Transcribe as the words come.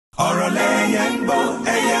ọ̀rọ̀ lẹ́yẹ ń gbọ́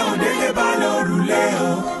ẹyẹ òdélé bá lórúlé o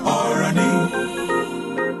ọ̀rọ̀ ni.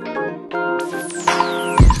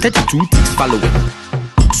 32 ticks following,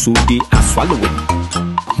 so they are swallowing.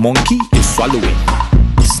 Monkey is swallowing,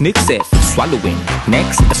 snake self swallowing.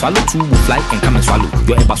 Next, a swallow two will fly and come and swallow.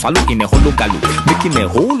 You ever swallow in a hollow gallow, making a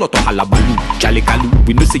whole lot of halabaloo. Jalikalu,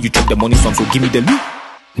 we know say you chop the money some, so give me the loot.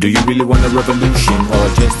 Do you really want a revolution or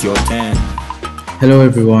just your turn? Hello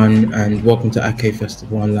everyone and welcome to AK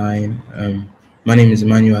Festival Online. My name is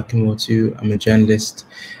Emmanuel Akinwotu. I'm a journalist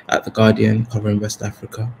at The Guardian covering West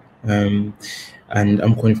Africa. And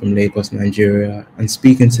I'm calling from Lagos, Nigeria. And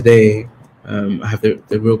speaking today, I have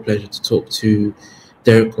the real pleasure to talk to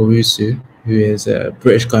Derek Owusu, who is a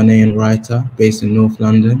British Ghanaian writer based in North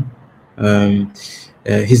London.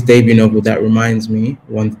 His debut novel, That Reminds Me,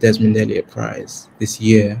 won the Desmond Elliott Prize this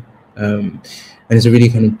year. And it's a really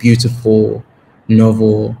kind of beautiful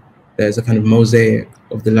novel. There's a kind of mosaic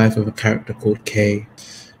of the life of a character called Kay.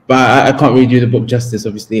 But I can't really do the book justice,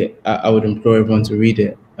 obviously. I would implore everyone to read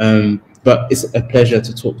it. But it's a pleasure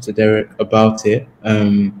to talk to Derek about it.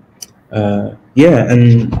 Yeah,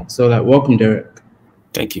 and so welcome, Derek.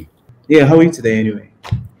 Thank you. Yeah, how are you today anyway?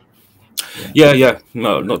 Yeah,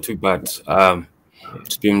 no, not too bad.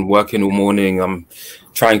 Just been working all morning. I'm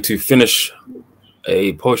trying to finish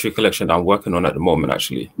a poetry collection I'm working on at the moment,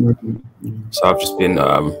 actually. So I've just been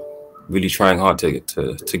really trying hard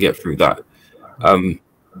to get through that. And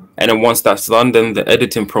then once that's done, then the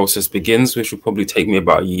editing process begins, which will probably take me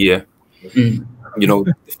about a year. You know,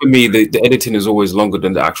 for me, the editing is always longer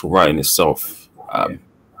than the actual writing itself. And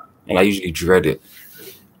I usually dread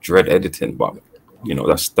editing, but you know,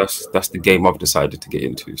 that's the game I've decided to get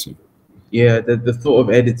into. So. Yeah, the thought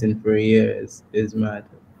of editing for a year is mad.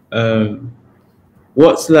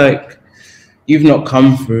 What's like, you've not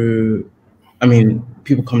come through, I mean,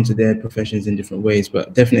 people come to their professions in different ways,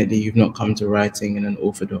 but definitely you've not come to writing in an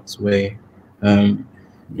orthodox way.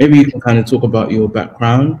 Maybe you can kind of talk about your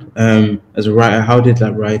background as a writer. How did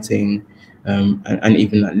that writing and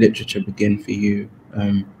even that literature begin for you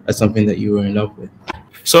as something that you were in love with?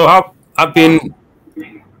 So I've been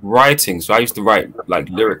writing. So I used to write like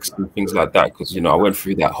lyrics and things like that because, you know, I went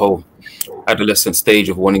through that whole adolescent stage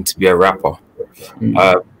of wanting to be a rapper.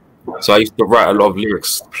 So I used to write a lot of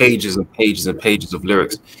lyrics, pages and pages and pages of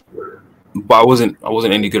lyrics, but I wasn't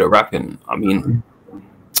any good at rapping. I mean,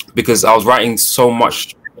 because I was writing so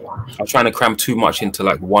much, I was trying to cram too much into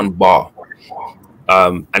like one bar,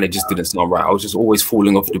 and it just didn't sound right. I was just always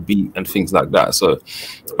falling off the beat and things like that. So,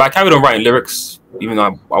 but I carried on writing lyrics, even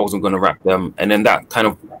though I wasn't going to rap them, and then that kind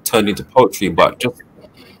of turned into poetry. But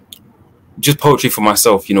just poetry for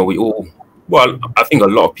myself. You know, well, I think a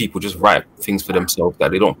lot of people just write things for themselves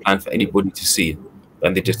that they don't plan for anybody to see,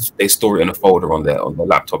 and they store it in a folder on their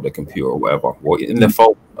laptop, their computer, or whatever, or in their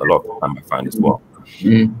phone. A lot of the time, I find as well.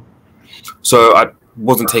 So I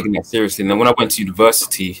wasn't taking that seriously. And then when I went to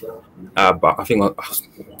university, but I think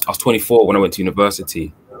I was 24 when I went to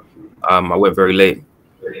university. I went very late.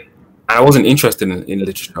 I wasn't interested in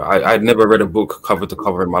literature. I'd never read a book cover to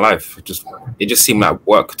cover in my life. It just seemed like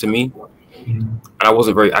work to me. And I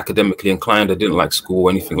wasn't very academically inclined. I didn't like school or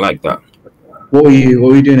anything like that. What were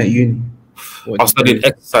you doing at uni? I studied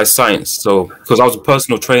exercise science. So because I was a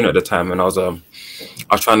personal trainer at the time, and I was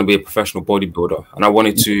trying to be a professional bodybuilder, and I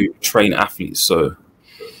wanted to train athletes. So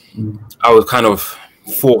I was kind of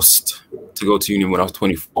forced to go to uni when I was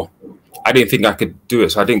 24. I didn't think I could do it,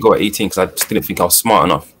 so I didn't go at 18 because I just didn't think I was smart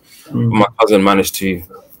enough. But my cousin managed to,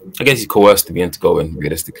 I guess he coerced me into going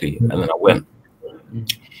realistically, and then I went.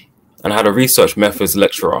 And I had a research methods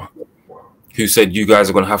lecturer who said, you guys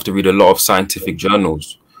are going to have to read a lot of scientific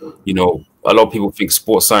journals. You know, a lot of people think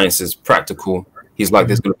sports science is practical. He's like,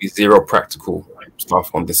 there's going to be zero practical stuff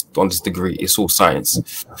on this degree. It's all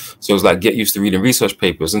science. So it was like, get used to reading research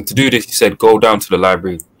papers. And to do this, he said, go down to the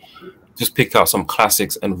library, just pick out some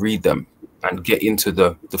classics and read them and get into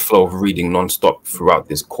the flow of reading nonstop throughout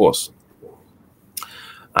this course.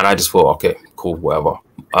 And I just thought, okay, cool, whatever.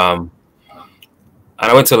 And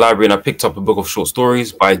I went to the library and I picked up a book of short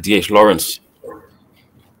stories by D.H. Lawrence.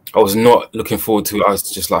 I was not looking forward to it. I was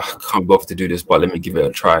just like, I can't bother to do this, but let me give it a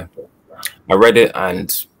try. I read it,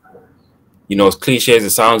 and you know, as cliche as it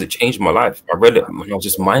sounds, it changed my life. I read it and I was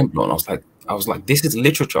just mind blown. I was like, this is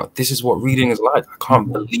literature. This is what reading is like. I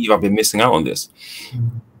can't believe I've been missing out on this.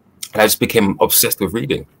 And I just became obsessed with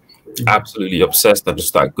reading. Absolutely obsessed. I just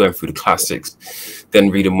started going through the classics, then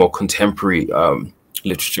reading more contemporary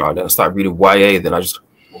literature. Then I started reading YA. Then I just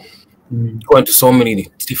got into so many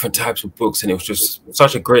different types of books, and it was just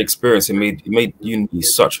such a great experience. It made uni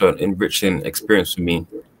such an enriching experience for me.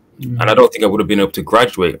 And I don't think I would have been able to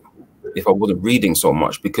graduate if I wasn't reading so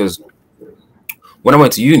much, because when I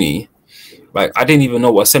went to uni, like I didn't even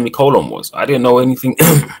know what a semicolon was. I didn't know anything.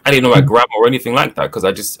 I didn't know like grammar or anything like that because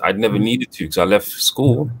I'd never needed to because I left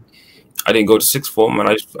school. I didn't go to sixth form, and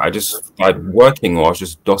I just started working, or I was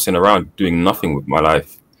just dossing around doing nothing with my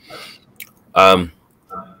life.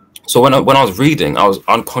 So when I was reading, I was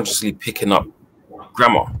unconsciously picking up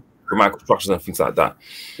grammatical structures and things like that.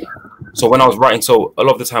 So when I was writing, so a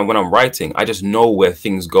lot of the time when I'm writing, I just know where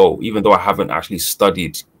things go, even though I haven't actually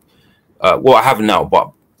studied. Well, I have now,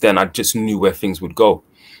 but then I just knew where things would go.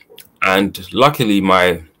 And luckily,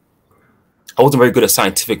 I wasn't very good at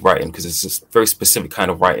scientific writing because it's a very specific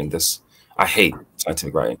kind of writing. I hate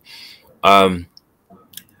scientific writing. And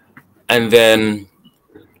then,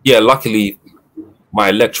 yeah, luckily,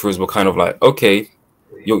 my lecturers were kind of like, okay,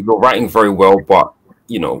 you're writing very well, but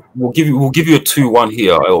you know, we'll give you a 2-1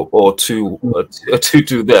 here or a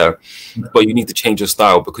 2-2 there, but you need to change your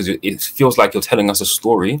style because it feels like you're telling us a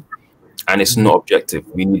story, and it's not objective.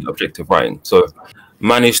 We need objective writing. So,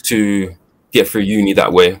 managed to get through uni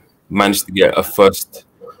that way. Managed to get a first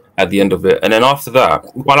at the end of it, and then after that,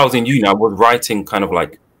 while I was in uni, I was writing kind of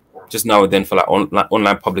like just now and then for like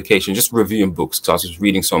online publication, just reviewing books because I was just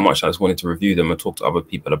reading so much. I just wanted to review them and talk to other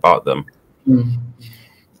people about them.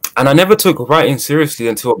 And I never took writing seriously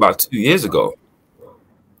until about 2 years ago,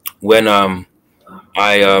 when I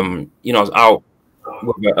was out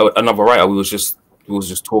with another writer. We was just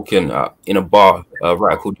talking in a bar. A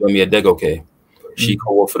writer called Yomi Adegoke. She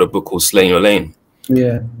co-authored a book called Slaying Your Lane.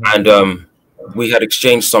 Yeah, and we had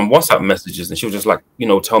exchanged some WhatsApp messages, and she was just like,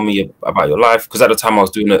 tell me about your life. Because at the time I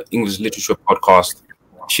was doing an English literature podcast.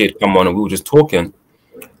 She had come on and we were just talking.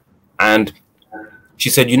 And she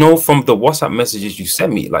said, from the WhatsApp messages you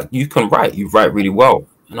sent me, like, you can write. You write really well.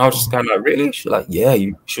 And I was just kind of like, really? She's like, yeah.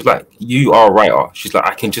 She was like, you are a writer. She's like,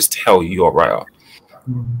 I can just tell you're a writer.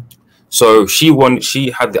 So she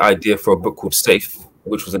had the idea for a book called Safe,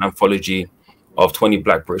 which was an anthology of 20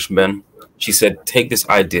 Black British men. She said, take this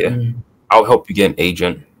idea. I'll help you get an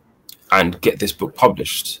agent and get this book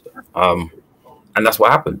published. And that's what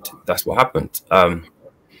happened.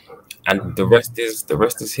 And the rest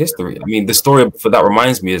is history. I mean, the story for that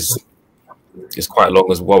reminds me is quite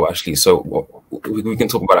long as well, actually. So we can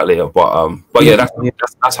talk about that later. But yeah,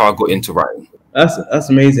 that's how I got into writing. That's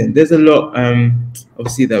amazing. There's a lot,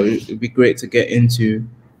 obviously, that would be great to get into.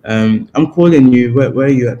 I'm calling you. Where are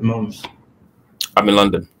you at the moment? I'm in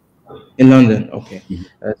London. In London, okay.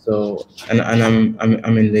 So and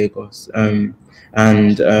I'm in Lagos. But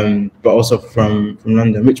also from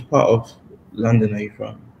London. Which part of London are you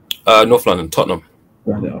from? North London, Tottenham.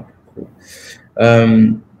 Oh, cool.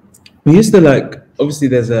 We used to obviously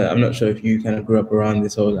I'm not sure if you kind of grew up around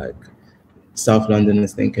this whole South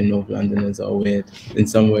Londoners thinking North Londoners are weird in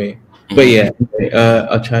some way. But yeah,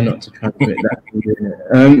 I'll try not to transmit that.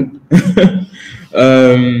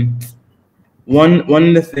 One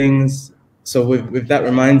of the things, so with that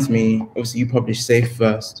reminds me, obviously you published Safe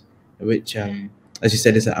first, which as you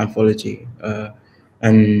said is an anthology,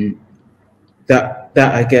 and that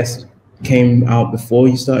I guess came out before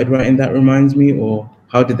you started writing. That reminds me, or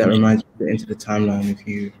how did that remind you into the timeline of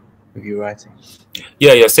you writing?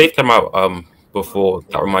 Yeah, Safe came out before.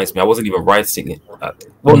 That reminds me, I wasn't even writing it.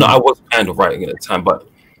 No, I was kind of writing it at the time, but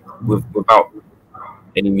without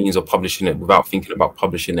any means of publishing it, without thinking about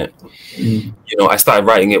publishing it. I started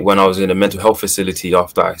writing it when I was in a mental health facility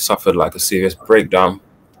after I suffered a serious breakdown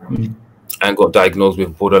and got diagnosed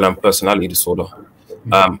with borderline personality disorder.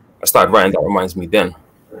 I started writing That Reminds Me then.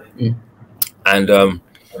 And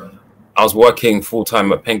I was working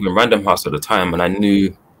full-time at Penguin Random House at the time, and I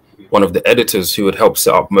knew one of the editors who had helped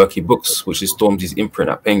set up Murky Books, which is Stormzy's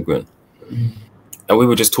imprint at Penguin. And we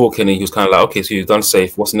were just talking, and he was kind of like, okay, so you've done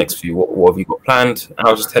Safe, what's next for you? What have you got planned? And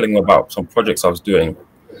I was just telling him about some projects I was doing.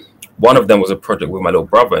 One of them was a project with my little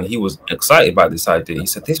brother, and he was excited about this idea. He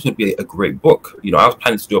said, this would be a great book. I was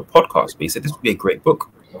planning to do a podcast, but he said, this would be a great book.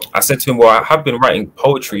 I said to him, well, I have been writing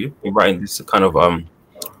poetry, been writing this kind of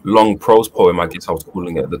long prose poem, I guess I was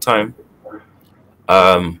calling it at the time.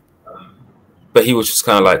 But he was just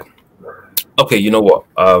kind of like, okay, you know what?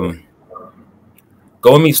 Go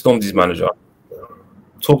and meet Stormzy's manager.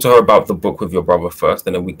 Talk to her about the book with your brother first,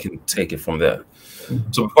 and then we can take it from there.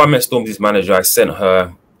 So before I met Stormzy's manager, I sent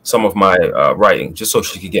her some of my writing just so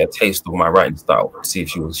she could get a taste of my writing style, to see if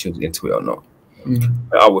she was into it or not.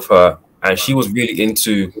 Out with her, and she was really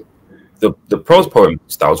into the prose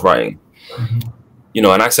poems that I was writing.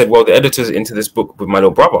 And I said, well, the editor's into this book with my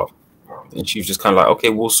little brother. And she was just kind of like, okay,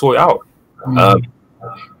 we'll sort it out.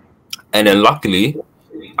 And then luckily,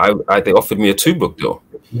 they offered me a 2-book deal.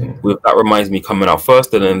 With That Reminds Me coming out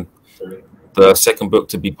first, and then the second book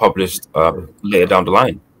to be published later down the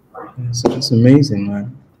line. That's amazing,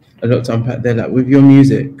 man. A lot to unpack there. Like with your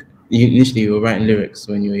music, initially you were writing lyrics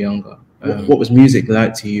when you were younger. What was music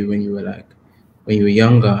like to you when you were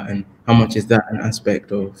younger, and how much is that an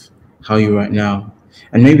aspect of how you write now?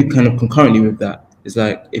 And maybe kind of concurrently with that is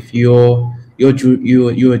like if you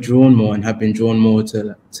are drawn more and have been drawn more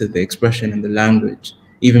to the expression and the language,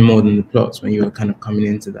 even more than the plots when you were kind of coming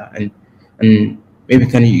into that, and maybe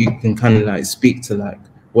kind of you can kind of like speak to like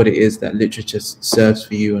what it is that literature serves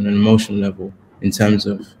for you on an emotional level in terms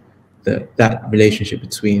of that relationship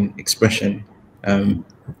between expression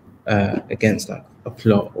against like a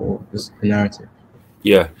plot or a narrative.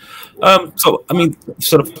 Yeah. So I mean,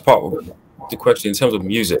 sort of part of the question in terms of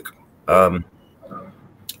music.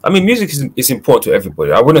 I mean, music is important to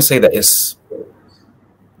everybody. I wouldn't say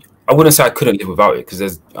I couldn't live without it,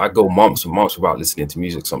 because I go months and months without listening to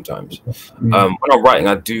music sometimes. When I'm writing,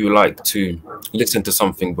 I do like to listen to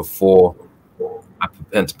something before I put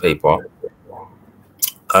pen to paper.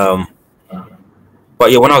 But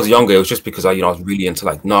yeah, when I was younger, it was just because I was really into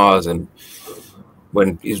like Nas, and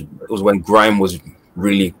when it was when grime was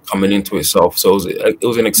really coming into itself. So it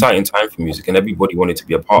was an exciting time for music, and everybody wanted to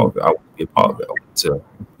be a part of it. I wanted to be a part of it. I wanted to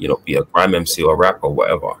be a grime MC or a rapper or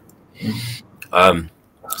whatever.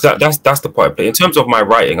 So that's the part I play. In terms of my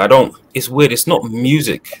writing, it's weird. It's not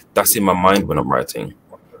music that's in my mind when I'm writing,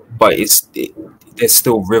 but there's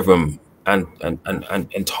still rhythm and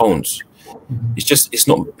tones.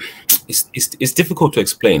 It's difficult to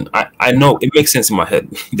explain. I know it makes sense in my head.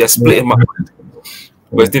 They're split in my mind,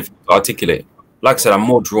 but it's difficult to articulate. Like I said, I'm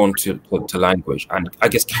more drawn to language and I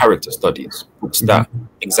guess character studies, books that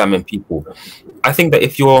examine people. I think that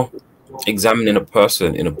if you're examining a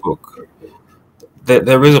person in a book,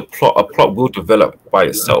 there is a plot. A plot will develop by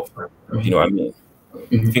itself. You know what I mean?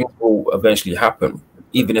 Things will eventually happen,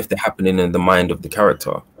 even if they're happening in the mind of the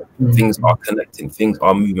character. Things are connecting. Things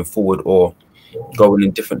are moving forward or going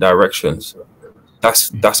in different directions.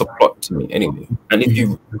 That's a plot to me anyway. And if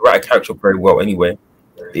you write a character very well anyway,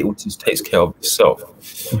 it all just takes care of itself.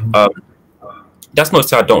 That's not to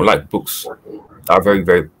say I don't like books that are very,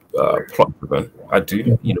 very plot driven. I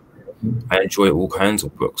do. I enjoy all kinds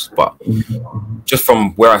of books, but just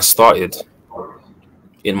from where I started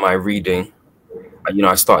in my reading,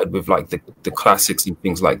 I started with like the classics and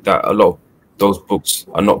things like that. A lot of those books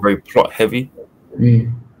are not very plot heavy,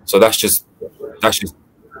 so that's just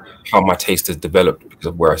how my taste has developed because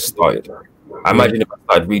of where I started. I imagine if I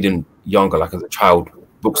started reading younger, like as a child,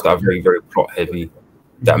 books that are very, very plot heavy,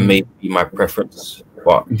 that may be my preference,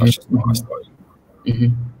 but that's just how I started.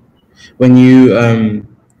 When you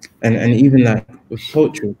and even like with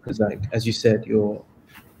poetry, because like as you said, you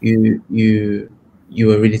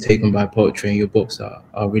were really taken by poetry, and your books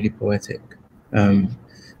are really poetic, and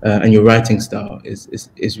your writing style is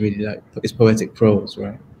really like it's poetic prose,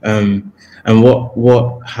 right? And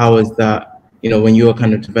how is that? When you were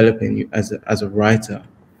kind of developing as a writer,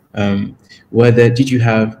 did you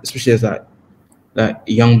have, especially as like a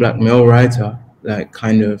young black male writer, like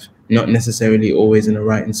kind of not necessarily always in a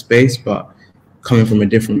writing space, but coming from a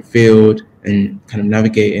different field and kind of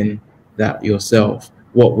navigating that yourself,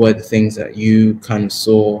 what were the things that you kind of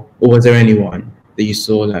saw, or was there anyone that you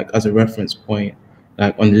saw like as a reference point,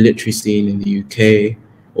 like on the literary scene in the UK,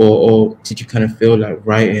 or did you kind of feel like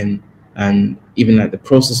writing and even like the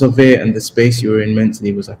process of it and the space you were in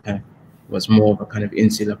mentally was more of a kind of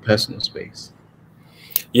insular personal space?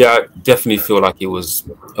 Yeah, I definitely feel like it was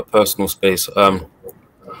a personal space.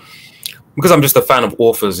 Because I'm just a fan of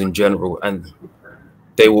authors in general, and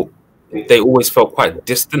they always felt quite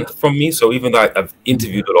distant from me. So even though I've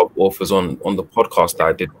interviewed a lot of authors on the podcast that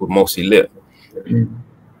I did with Mostly Lit,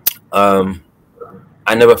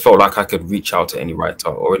 I never felt like I could reach out to any writer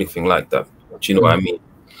or anything like that. Do you know what I mean?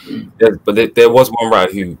 But there was one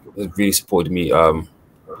writer who has really supported me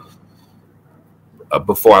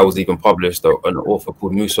before I was even published, an author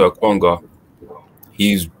called Musa Okwonga.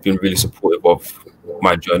 He's been really supportive of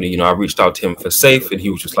my journey. I reached out to him for Safe, and he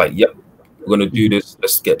was just like, yep, we're going to do this.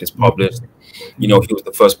 Let's get this published. He was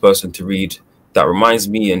the first person to read That Reminds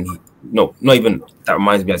Me, and not even That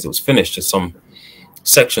Reminds Me as it was finished, just some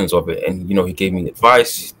sections of it. And, he gave me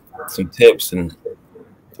advice, some tips, and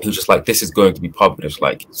he was just like, this is going to be published.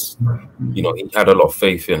 Like, he had a lot of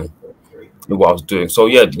faith in what I was doing. So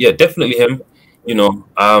yeah, definitely him. It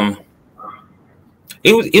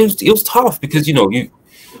was tough because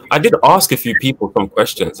I did ask a few people some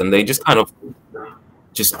questions, and they just kind of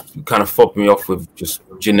fobbed me off with just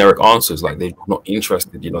generic answers, like they're not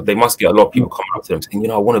interested. They must get a lot of people coming up to them saying,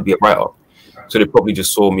 I want to be a writer. So they probably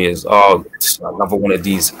just saw me as, just another one of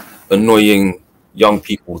these annoying young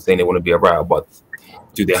people saying they want to be a writer, but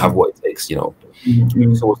do they have what it takes? You know,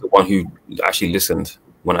 so was the one who actually listened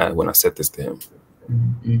when I said this to him.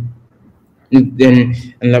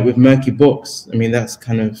 And like with Murky Books, I mean, that's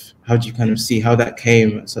kind of, how do you kind of see how that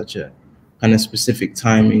came at such a kind of specific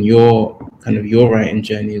time in your writing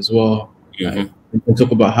journey as well? Like, we can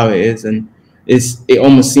talk about how it is, and it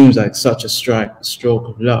almost seems like such a stroke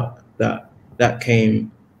of luck that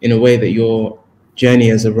came in a way that your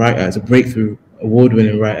journey as a writer, as a breakthrough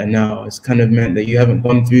award-winning writer now, has kind of meant that you haven't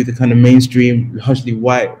gone through the kind of mainstream, largely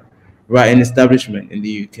white writing establishment in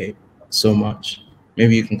the UK so much.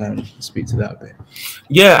 Maybe you can kind of speak to that a bit.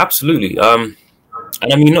 Yeah, absolutely. And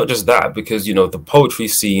I mean, not just that, because, you know, the poetry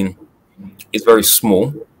scene is very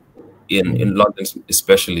small in London,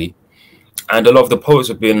 especially. And a lot of the poets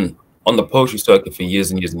have been on the poetry circuit for years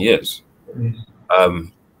and years and years.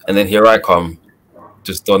 And then here I come,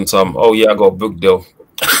 just done some, oh yeah, I got a book deal.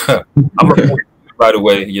 I'm a poet right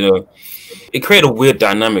away, you know. It created a weird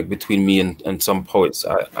dynamic between me and some poets.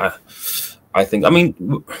 I think, I mean,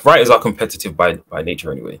 writers are competitive by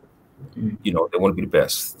nature anyway. You know, they want to be the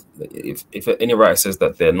best. If any writer says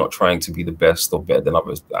that they're not trying to be the best or better than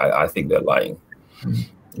others, I think they're lying.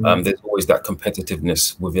 There's always that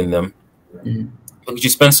competitiveness within them. Because you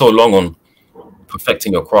spend so long on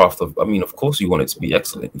perfecting your craft. I mean, of course you want it to be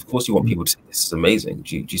excellent. Of course you want people to say this is amazing.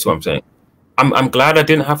 Do you see what I'm saying? I'm glad I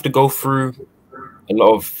didn't have to go through a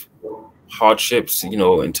lot of hardships, you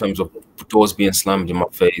know, in terms of doors being slammed in my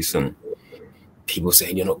face and people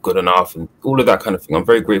saying you're not good enough and all of that kind of thing. I'm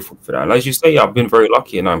very grateful for that. And as you say, I've been very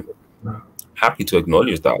lucky, and I'm happy to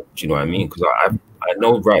acknowledge that. Do you know what I mean? Because I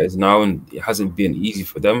know writers now, and it hasn't been easy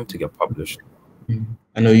for them to get published.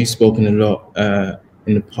 I know you've spoken a lot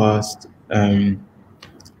in the past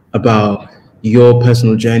about your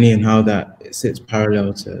personal journey and how that sits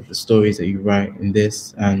parallel to the stories that you write in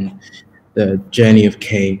this, and the journey of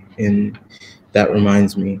Kay in That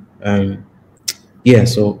Reminds Me. Yeah,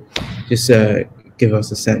 so just give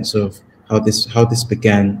us a sense of how this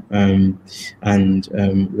began and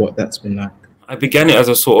what that's been like. I began it as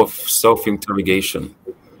a sort of self-interrogation,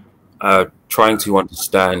 trying to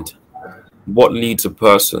understand what leads a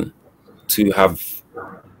person to have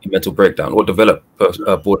a mental breakdown or develop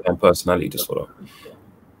borderline personality disorder.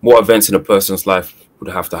 What events in a person's life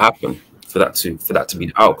would have to happen for that to be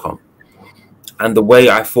the outcome? And the way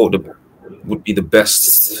I thought would be the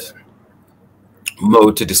best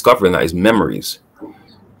mode to discovering that is memories.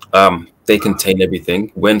 They contain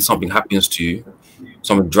everything. When something happens to you,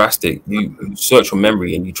 something drastic, you search your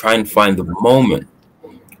memory and you try and find the moment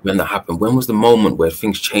when that happened. When was the moment where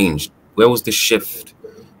things changed? Where was the shift?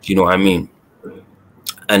 Do you know what I mean?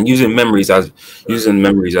 And using memories as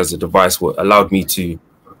a device allowed me to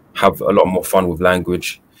have a lot more fun with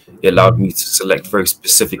language. It allowed me to select very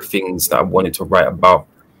specific things that I wanted to write about.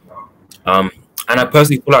 And I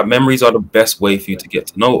personally feel like memories are the best way for you to get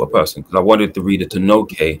to know a person, because I wanted the reader to know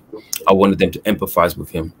Kay. I wanted them to empathize with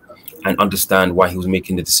him and understand why he was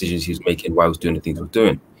making the decisions he was making, why he was doing the things he was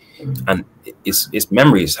doing. And it's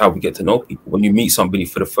memories how we get to know people. When you meet somebody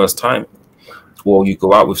for the first time, or you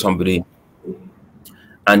go out with somebody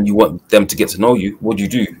and you want them to get to know you, what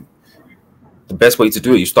do? The best way to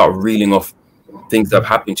do it, you start reeling off things that have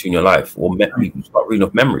happened to you in your life, or you start reeling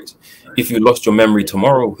off memories. If you lost your memory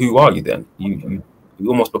tomorrow, who are you then? You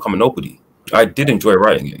almost become a nobody. I did enjoy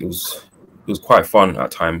writing it. It was quite fun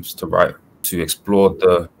at times to write, to explore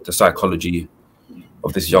the psychology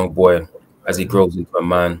of this young boy as he grows into a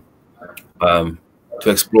man, to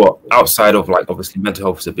explore outside of, like, obviously mental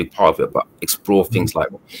health is a big part of it, but explore things like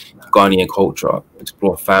Ghanaian culture,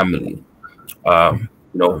 explore family, you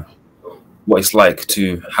know, what it's like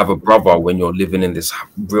to have a brother when you're living in this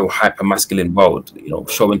real hyper masculine world, you know,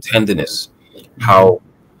 showing tenderness, how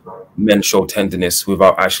men show tenderness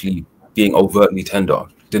without actually being overtly tender,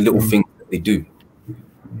 the little things that they do.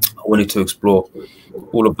 I wanted to explore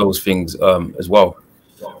all of those things as well.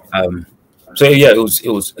 So yeah, it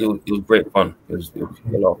was great fun. It was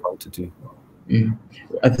a lot of fun to do.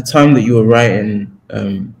 At the time that you were writing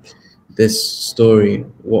this story,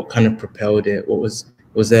 what kind of propelled it? What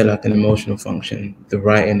was there like an emotional function, the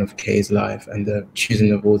writing of Kay's life and the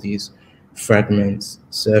choosing of all these fragments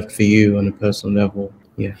served for you on a personal level?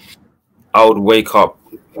 Yeah. I would wake up,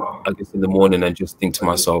 I guess, in the morning and just think to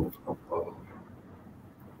myself,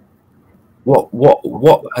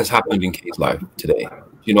 what has happened in Kay's life today?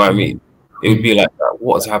 Do you know what I mean? It would be like that.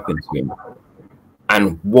 What has happened to him?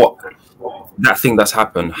 And that thing that's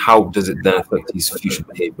happened, how does it then affect his future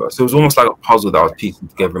behavior? So it was almost like a puzzle that I was piecing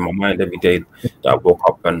together in my mind every day that I woke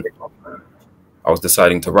up and I was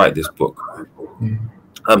deciding to write this book.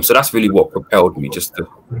 So that's really what propelled me, just to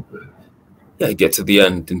yeah, get to the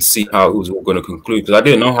end and see how it was all going to conclude. Because I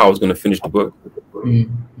didn't know how I was going to finish the book.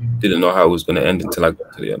 Didn't know how it was going to end until I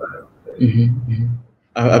got to the end.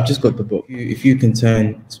 I've just got the book. If you can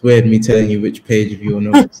turn, it's weird me telling you which page of your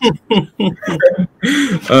notes.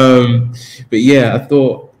 But yeah, I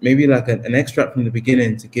thought maybe like an extract from the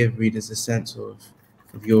beginning to give readers a sense of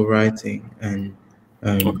your writing, and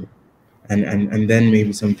and then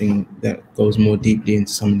maybe something that goes more deeply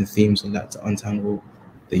into some of the themes of that to untangle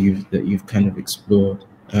that you've kind of explored.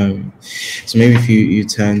 So maybe if you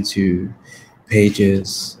turn to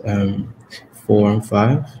pages 4 and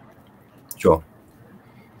 5. Sure.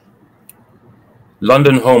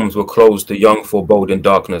 London homes were closed to young foreboding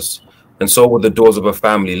darkness, and so were the doors of a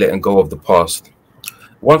family letting go of the past.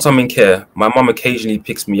 Once I'm in care, my mum occasionally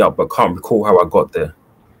picks me up but can't recall how I got there.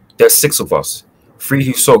 There's 6 of us, 3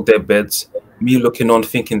 who soak their beds, me looking on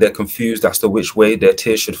thinking they're confused as to which way their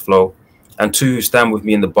tears should flow, and 2 who stand with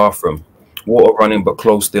me in the bathroom, water running but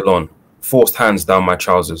clothes still on, forced hands down my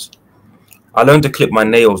trousers. I learned to clip my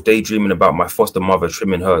nails daydreaming about my foster mother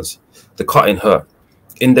trimming hers. The cutting hurt,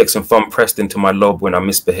 index and thumb pressed into my lobe when I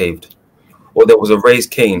misbehaved. Or there was a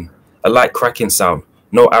raised cane, a light cracking sound,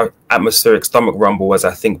 no atmospheric stomach rumble as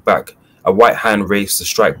I think back, a white hand raised to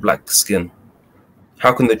strike black skin.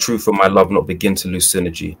 How can the truth of my love not begin to lose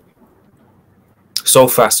synergy? So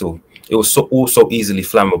facile, it was all so easily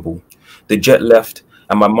flammable. The jet left,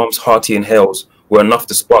 and my mum's hearty inhales were enough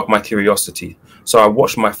to spark my curiosity, so I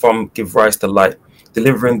watched my thumb give rise to light,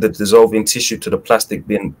 delivering the dissolving tissue to the plastic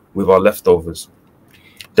bin with our leftovers.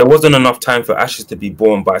 There wasn't enough time for ashes to be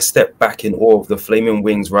born, but I stepped back in awe of the flaming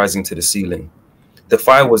wings rising to the ceiling. The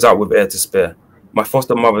fire was out with air to spare, my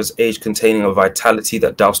foster mother's age containing a vitality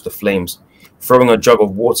that doused the flames, throwing a jug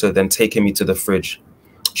of water, then taking me to the fridge.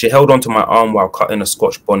 She held onto my arm while cutting a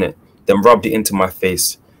Scotch bonnet, then rubbed it into my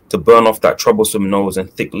face, to burn off that troublesome nose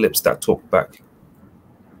and thick lips that talked back.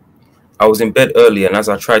 I was in bed early, and as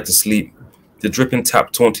I tried to sleep, the dripping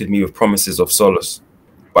tap taunted me with promises of solace,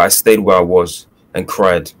 but I stayed where I was and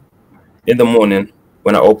cried. In the morning,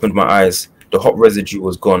 when I opened my eyes, the hot residue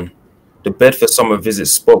was gone. The bed for summer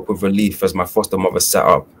visits spoke with relief as my foster mother sat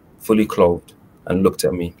up, fully clothed, and looked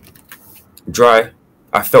at me. Dry,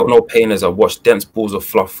 I felt no pain as I watched dense balls of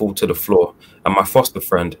fluff fall to the floor, and my foster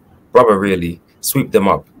friend, brother really, sweep them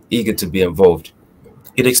up, eager to be involved.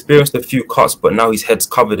 He'd experienced a few cuts, but now his head's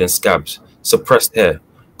covered in scabs, suppressed hair,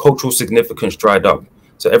 cultural significance dried up,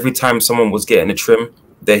 so every time someone was getting a trim,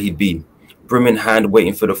 there he'd be, brim in hand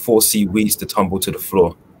waiting for the 4C weeds to tumble to the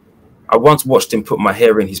floor. I once watched him put my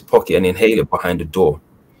hair in his pocket and inhale it behind the door.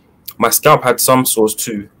 My scalp had some sores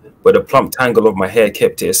too, but the plump tangle of my hair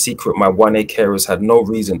kept it a secret my 1A carers had no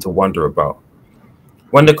reason to wonder about.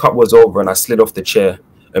 When the cut was over and I slid off the chair,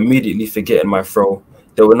 immediately forgetting my fro,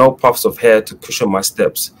 there were no puffs of hair to cushion my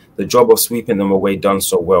steps, the job of sweeping them away done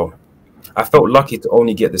so well. I felt lucky to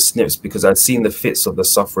only get the snips because I'd seen the fits of the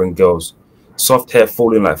suffering girls. Soft hair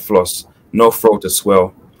falling like floss, no fro to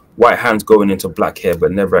swell, white hands going into black hair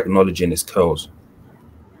but never acknowledging its curls.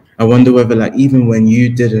 I wonder whether, like, even when you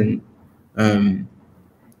didn't,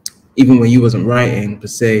 even when you wasn't writing per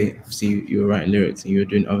se, obviously you were writing lyrics and you were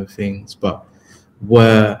doing other things, but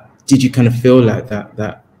did you kind of feel like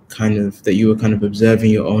that you were kind of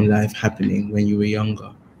observing your own life happening when you were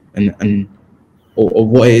younger, or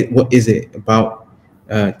what is it about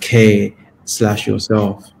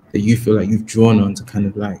K/yourself that you feel like you've drawn on to kind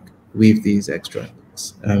of like weave these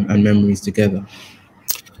extracts and memories together?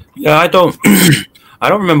 Yeah, I don't I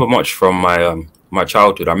don't remember much from my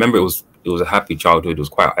childhood. I remember it was a happy childhood. It was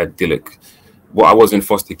quite idyllic. Well, I was in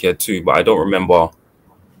foster care too, but I don't remember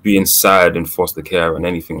being sad in foster care and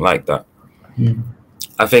anything like that.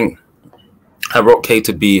 I think I wrote K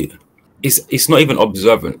to be, it's not even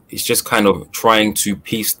observant. It's just kind of trying to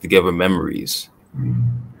piece together memories.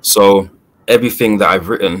 So everything that I've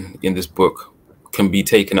written in this book can be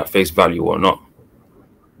taken at face value or not,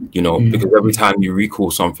 you know, because every time you recall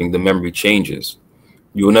something, the memory changes.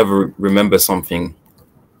 You'll never remember something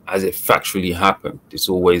as it factually happened. It's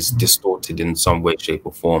always distorted in some way, shape,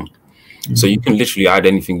 or form. So you can literally add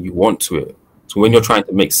anything you want to it. So when you're trying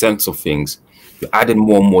to make sense of things, you're adding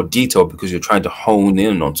more and more detail because you're trying to hone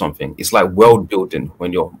in on something. It's like world building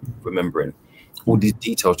when you're remembering. All these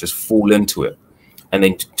details just fall into it. And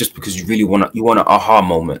then just because you really want an aha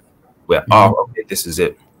moment where, okay, this is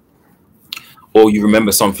it. Or you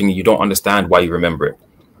remember something and you don't understand why you remember it.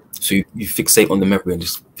 So you fixate on the memory and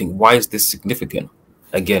just think, why is this significant?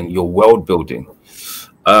 Again, you're world building.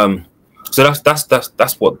 So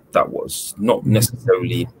that's what that was. Not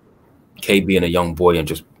necessarily K being a young boy and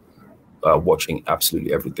just watching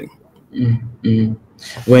absolutely everything.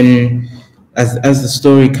 When, as the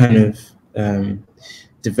story kind of um,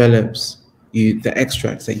 develops the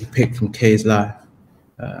extracts that you pick from Kay's life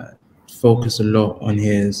focus a lot on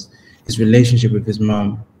his relationship with his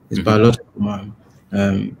mom, his biological mom.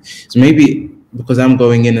 So maybe because I'm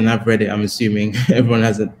going in and I've read it, I'm assuming everyone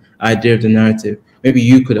has an idea of the narrative. Maybe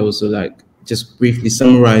you could also like just briefly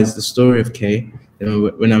summarize the story of Kay. And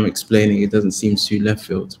when I'm explaining, it doesn't seem too left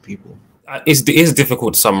field to people. It is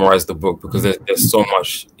difficult to summarize the book because there's so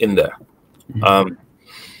much in there.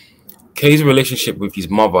 Kay's relationship with his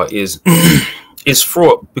mother is is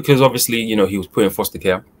fraught because obviously, you know, he was put in foster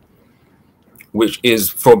care, which is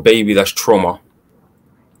for a baby, that's trauma.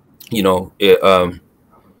 You know,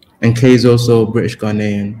 and Kay is also British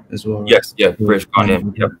Ghanaian as well. Right? Yes, yeah, British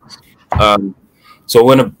Ghanaian. Yep. So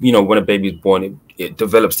when a baby is born, it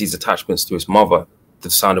develops these attachments to its mother, the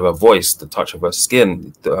sound of her voice, the touch of her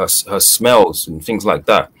skin, her smells, and things like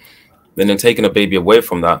that. And then taking a baby away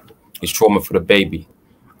from that is trauma for the baby.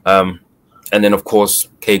 And then, of course,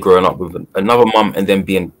 Kay growing up with another mum and then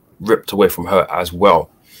being ripped away from her as well.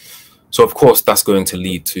 So, of course, that's going to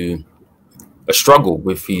lead to a struggle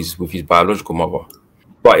with his biological mother.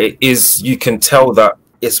 But it is, you can tell that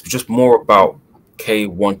it's just more about Kay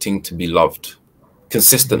wanting to be loved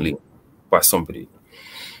consistently by somebody.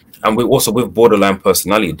 And we also, with borderline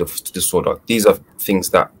personality disorder, these are things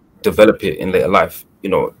that develop it in later life. You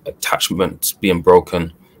know, attachments being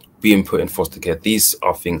broken, being put in foster care. These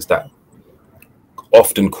are things that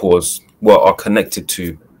often are connected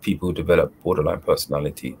to people who develop borderline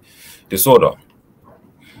personality disorder.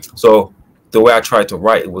 So the way I tried to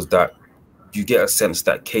write it was that you get a sense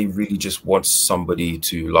that Kay really just wants somebody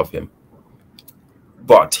to love him,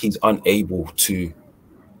 but he's unable to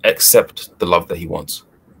accept the love that he wants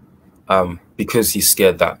because he's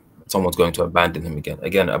scared that someone's going to abandon him again.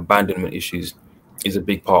 Again, abandonment issues is a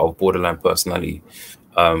big part of borderline personality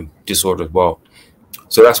disorder as well.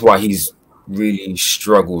 So that's why he's really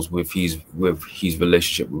struggles with his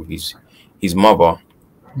relationship with his mother.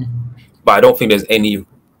 But I don't think there's any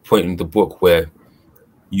point in the book where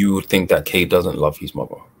you would think that Kay doesn't love his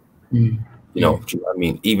mother. You know, I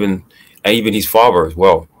mean, even his father as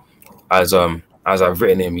well. As I've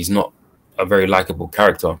written him, he's not a very likable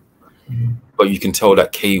character, but you can tell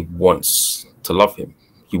that Kay wants to love him.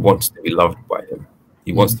 He wants to be loved by him.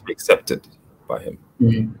 He wants to be accepted by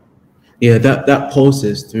him. Yeah, that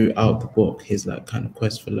pulses throughout the book, his like kind of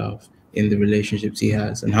quest for love in the relationships he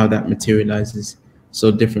has and how that materializes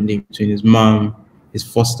so differently between his mom, his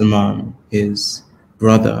foster mom, his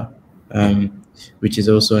brother, which is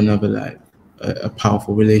also another like a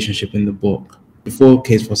powerful relationship in the book. Before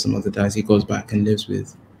Kay's foster mother dies, he goes back and lives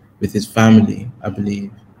with his family, I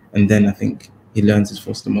believe, and then I think he learns his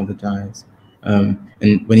foster mother dies. And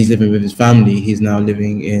when he's living with his family, he's now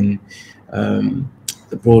living in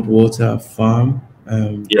the Broadwater farm.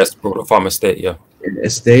 Yes, Broadwater farm estate. Yeah,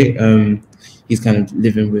 estate. He's kind of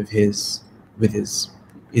living with his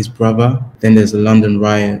brother. Then there's the London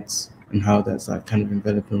riots and how that's like kind of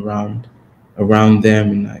enveloping around them,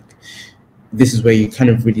 and like this is where you kind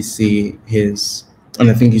of really see his. And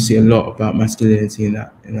I think you see a lot about masculinity in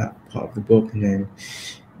that part of the book. And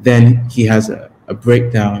then he has a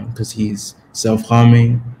breakdown because he's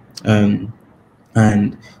self-harming,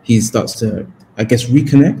 and he starts to, I guess,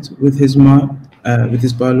 reconnect with his mom, with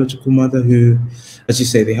his biological mother, who, as you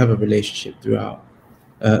say, they have a relationship throughout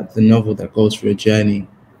the novel that goes through a journey.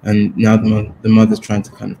 And now the mother's trying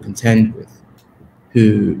to kind of contend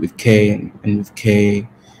with Kay and with Kay's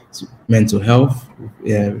mental health,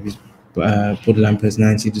 with his borderline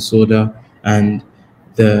personality disorder, and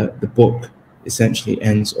the book essentially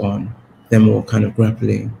ends on them all kind of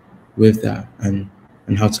grappling with that and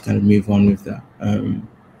how to kind of move on with that.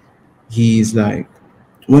 He's like,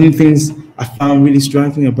 one of the things I found really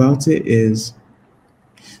striking about it is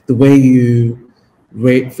the way the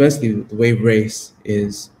way race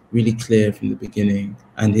is really clear from the beginning,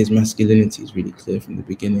 and his masculinity is really clear from the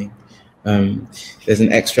beginning. There's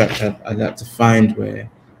an extract I'd like to find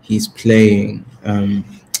where he's playing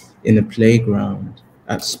in a playground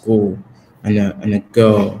at school, and a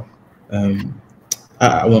girl.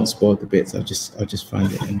 I won't spoil the bits. I'll just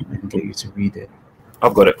find it and get you to read it.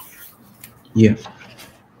 I've got it. Yeah. Do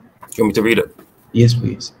you want me to read it? Yes,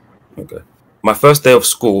 please. Okay. My first day of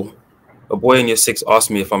school, a boy in year 6 asked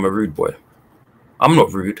me if I'm a rude boy. I'm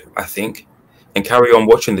not rude, I think, and carry on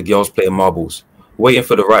watching the girls play marbles, waiting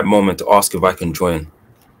for the right moment to ask if I can join.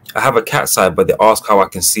 I have a cat's eye, but they ask how I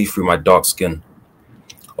can see through my dark skin.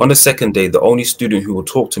 On the second day, the only student who will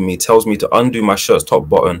talk to me tells me to undo my shirt's top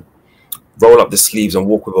button, roll up the sleeves and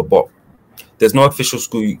walk with a bop. There's no official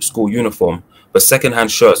school uniform, but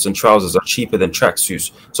secondhand shirts and trousers are cheaper than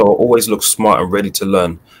tracksuits, so I'll always look smart and ready to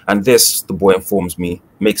learn. And this, the boy informs me,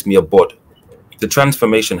 makes me a bod. The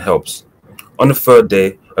transformation helps. On the third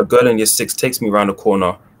day, a girl in year 6 takes me round the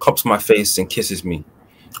corner, cups my face and kisses me.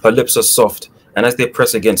 Her lips are soft, and as they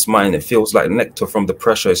press against mine, it feels like nectar from the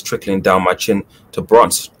pressure is trickling down my chin to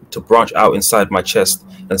branch out inside my chest,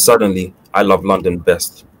 and suddenly, I love London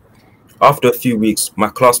best. After a few weeks, my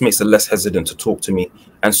classmates are less hesitant to talk to me,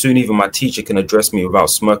 and soon even my teacher can address me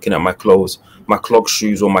without smirking at my clothes, my clogged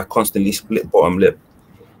shoes, or my constantly split bottom lip.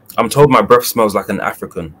 I'm told my breath smells like an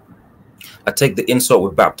African. I take the insult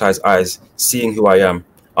with baptized eyes, seeing who I am,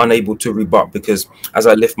 unable to rebut because as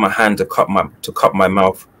I lift my hand to cup my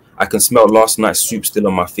mouth, I can smell last night's soup still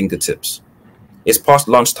on my fingertips. It's past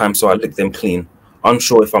lunchtime, so I lick them clean,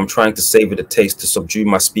 unsure if I'm trying to savor the taste to subdue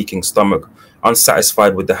my speaking stomach,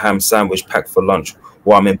 unsatisfied with the ham sandwich packed for lunch,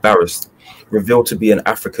 or I'm embarrassed, revealed to be an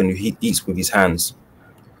African who eats with his hands.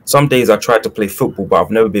 Some days I try to play football, but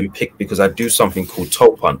I've never been picked because I do something called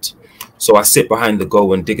toe punt. So I sit behind the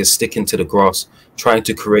goal and dig a stick into the grass, trying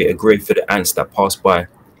to create a grave for the ants that pass by.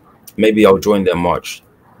 Maybe I'll join their march.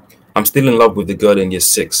 I'm still in love with the girl in year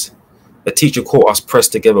 6. A teacher caught us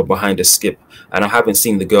pressed together behind a skip, and I haven't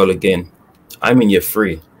seen the girl again. I'm in year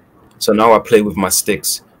 3. So now I play with my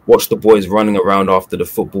sticks, watch the boys running around after the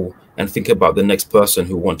football, and think about the next person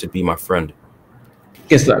who wants to be my friend. I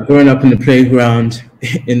guess like growing up in the playground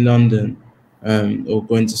in London, or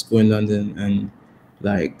going to school in London, and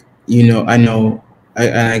like, you know,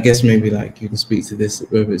 I guess maybe like you can speak to this,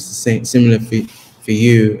 whether it's the same, similar for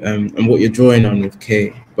you, and what you're drawing on with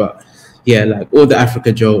K. But yeah, like all the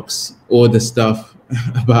Africa jokes, all the stuff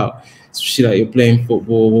about, especially like you're playing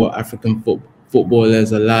football, what African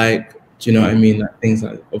footballers are like, do you know what I mean? Like things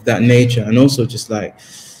like of that nature, and also just like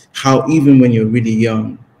how even when you're really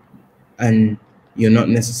young and you're not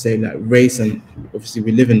necessarily like race, and obviously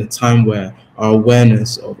we live in a time where our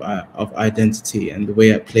awareness of identity and the way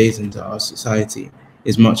it plays into our society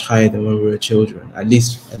is much higher than when we were children, at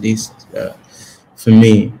least for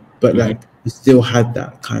me. But like you still had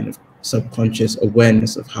that kind of subconscious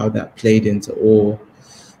awareness of how that played into all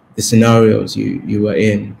the scenarios you were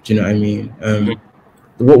in. Do you know what I mean?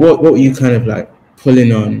 What were you kind of like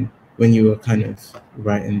pulling on when you were kind of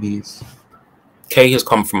writing these? K has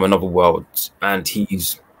come from another world, and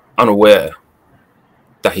he's unaware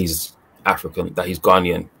that he's African, that he's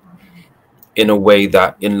Ghanaian, in a way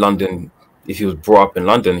that in London, if he was brought up in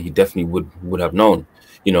London, he definitely would have known,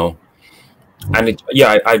 you know. And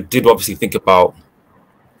I did obviously think about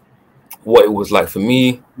what it was like for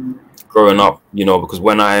me growing up, you know, because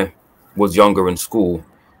when I was younger in school,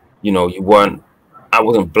 you know, I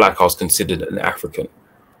wasn't black, I was considered an African.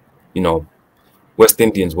 You know, West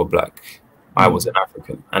Indians were black, I was an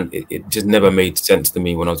African, and it just never made sense to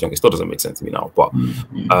me when I was young. It still doesn't make sense to me now, but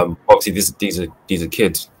obviously these are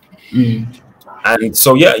kids, and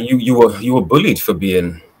so yeah, you were bullied for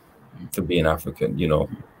being African, you know,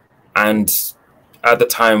 and at the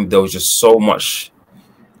time there was just so much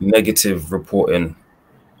negative reporting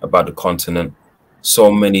about the continent,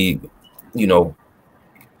 so many, you know,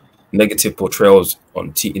 negative portrayals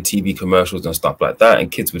on TV commercials and stuff like that,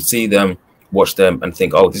 and kids would see them, watch them, and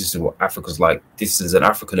think, oh, this is what Africa's like. This is an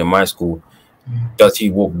African in my school. Does he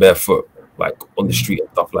walk barefoot like on the street and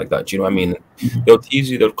stuff like that? Do you know what I mean? They'll tease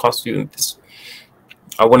you, they'll cost you.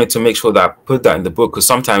 I wanted to make sure that I put that in the book, because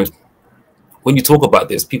sometimes when you talk about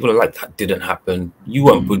this, people are like, that didn't happen. You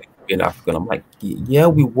weren't bullied for being African. I'm like, yeah,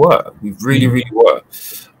 we were. We really, really were.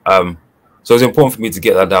 So it's important for me to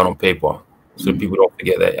get that down on paper, so that people don't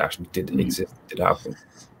forget that it actually did exist, did happen.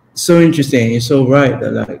 So interesting. You're so right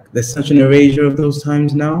that like there's such an erasure of those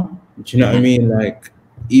times now. Do you know what I mean? Like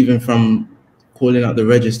even from calling out the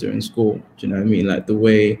register in school. Do you know what I mean? Like the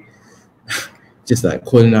way, just like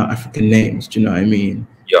calling out African names. Do you know what I mean?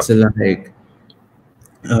 Yeah. So like,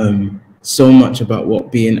 so much about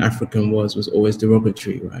what being African was always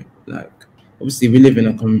derogatory, right? Like obviously we live in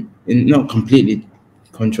not completely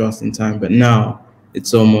contrasting time, but now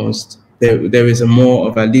it's almost. There is a more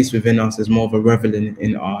of, at least within us, there's more of a reveling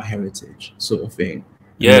in our heritage sort of thing.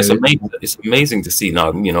 Yeah, it's amazing. It's amazing to see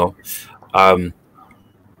now, you know.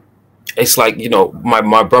 It's like, you know,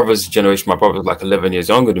 my brother's generation, my brother's like 11 years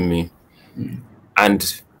younger than me.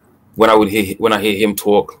 And when I hear him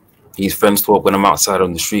talk, his friends talk, when I'm outside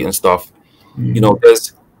on the street and stuff, you know,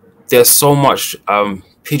 there's so much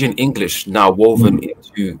pidgin English now woven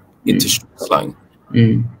into street slang.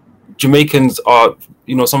 Jamaicans are,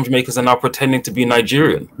 you know, some Jamaicans are now pretending to be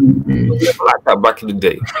Nigerian. Like that back in the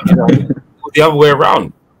day. You know, it was the other way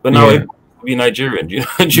around. But now it's to be Nigerian. Do you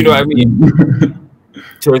know what I mean?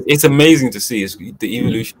 So it's amazing to see. The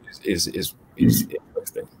evolution is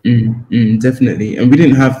interesting. Definitely, and we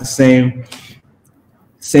didn't have the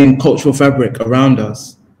same cultural fabric around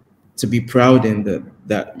us to be proud in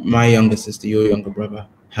that my younger sister, your younger brother,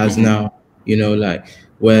 has now. You know, like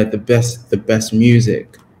where the best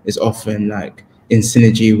music is often like in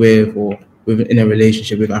synergy with or within a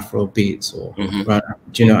relationship with Afro beats or do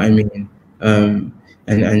you know what I mean?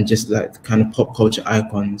 And just like the kind of pop culture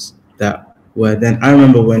icons that were then. I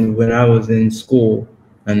remember when I was in school,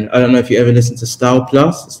 and I don't know if you ever listened to Style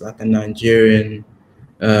Plus. It's like a Nigerian,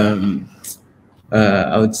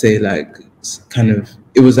 I would say like kind of,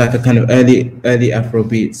 it was like a kind of early Afro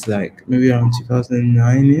beats, like maybe around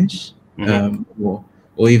 2009-ish,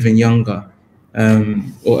 or even younger,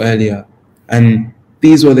 or earlier. And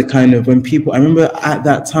these were the kind of, when people, I remember at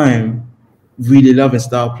that time really loving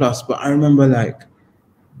Style Plus, but I remember like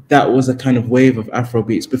that was a kind of wave of Afro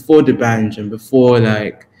beats before the Banj and before,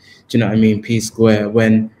 like, do you know what I mean, P Square,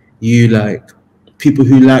 when you like people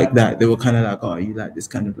who like that, they were kind of like, oh, you like this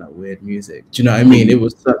kind of like weird music. Do you know what I mean? It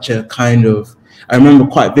was such a kind of, I remember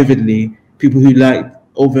quite vividly people who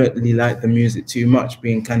overtly like the music too much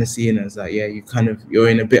being kind of seen as like, yeah, you're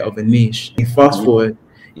in a bit of a niche. You fast forward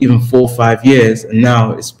even 4 or 5 years, and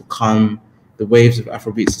now it's become, the waves of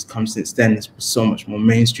Afrobeats has come since then. It's so much more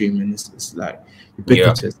mainstream, and it's like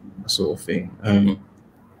ubiquitous sort of thing.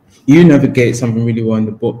 You navigate something really well in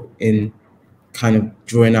the book in kind of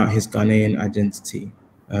drawing out his Ghanaian identity,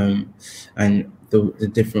 and the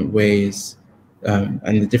different ways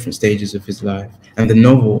and the different stages of his life. And the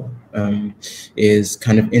novel is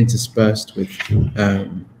kind of interspersed with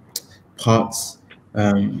parts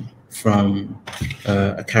from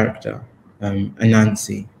a character,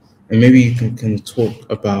 Anansi. And maybe you can talk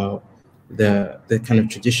about the kind of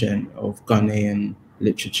tradition of Ghanaian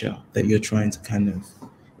literature that you're trying to kind of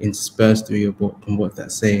intersperse through your book and what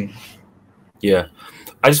that's saying. Yeah,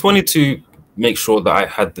 I just wanted to make sure that I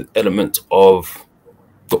had the element of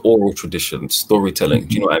the oral tradition, storytelling.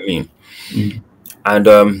 Do you know what I mean? And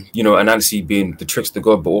you know, Anansi being the trickster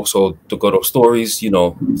god, but also the god of stories. You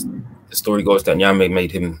know, the story goes that Nyame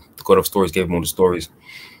made him the god of stories, gave him all the stories.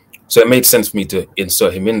 So it made sense for me to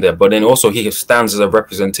insert him in there. But then also he stands as a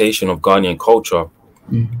representation of Ghanaian culture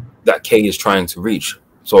that Kay is trying to reach.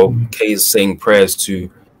 So Kay is saying prayers to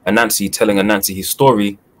Anansi, telling Anansi his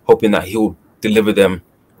story, hoping that he'll deliver them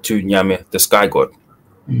to Nyame, the sky god.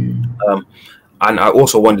 And I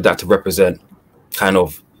also wanted that to represent kind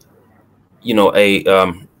of, you know,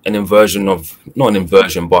 an inversion of, not an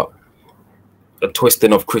inversion, but a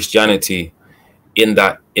twisting of Christianity, in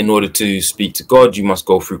that in order to speak to God, you must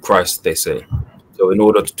go through Christ, they say. So in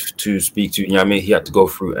order to speak to Nyame, he had to go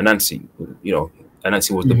through Anansi. You know,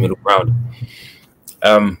 Anansi was the middle ground.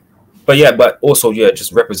 But also,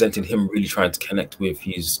 just representing him really trying to connect with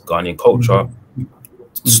his Ghanaian culture,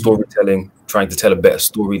 storytelling, trying to tell a better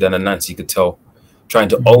story than Anansi could tell, trying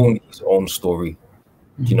to own his own story,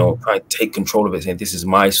 you know, trying to take control of it, saying, this is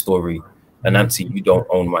my story. Anansi, you don't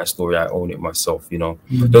own my story, I own it myself, you know.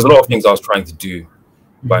 There's a lot of things I was trying to do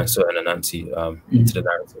by inserting Anansi into the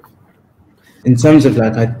narrative. In terms of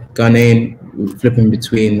like Ghanaian, flipping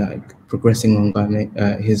between like progressing on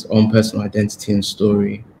Ghana, his own personal identity and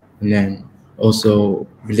story, and then also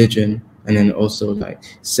religion, and then also like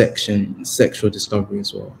sexual discovery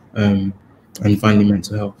as well, and finally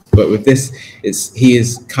mental health. But with this, he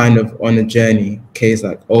is kind of on a journey. Kay is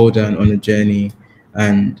like older and on a journey,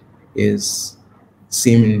 and is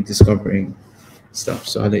seemingly discovering stuff.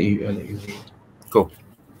 So I'll let you read. Cool.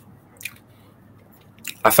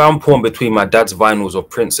 I found porn between my dad's vinyls of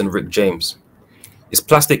Prince and Rick James. His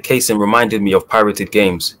plastic casing reminded me of pirated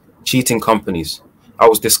games, cheating companies. I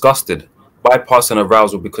was disgusted, bypassing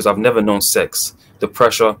arousal because I've never known sex, the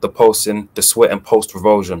pressure, the pulsing, the sweat and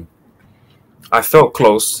post-revulsion. I felt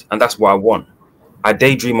close, and that's what I want. I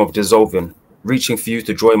daydream of dissolving, reaching for you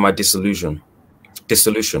to join my dissolution.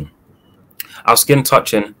 Our skin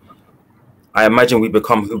touching, I imagine we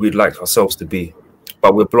become who we'd like ourselves to be,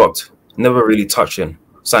 but we're blocked, never really touching,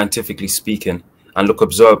 scientifically speaking, and look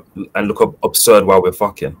absurd while we're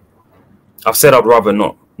fucking. I've said I'd rather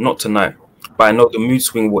not tonight, but I know the mood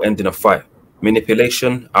swing will end in a fight.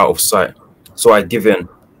 Manipulation out of sight. So I give in,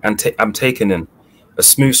 and I'm taken in. A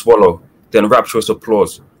smooth swallow, then rapturous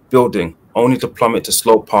applause, building, only to plummet to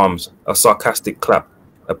slow palms, a sarcastic clap,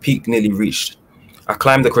 a peak nearly reached. I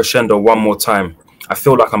climb the crescendo one more time. I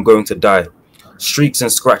feel like I'm going to die. Streaks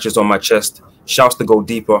and scratches on my chest, shouts to go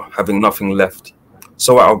deeper, having nothing left.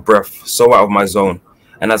 So out of breath, so out of my zone.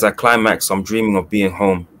 And as I climax, I'm dreaming of being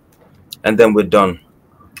home. And then we're done,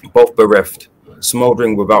 both bereft,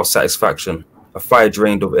 smoldering without satisfaction, a fire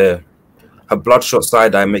drained of air. Her bloodshot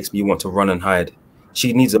side eye makes me want to run and hide.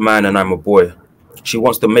 She needs a man and I'm a boy. She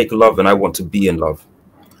wants to make love and I want to be in love.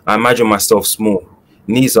 I imagine myself small,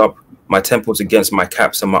 knees up, my temples against my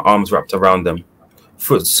caps and my arms wrapped around them.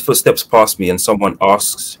 Footsteps pass me and someone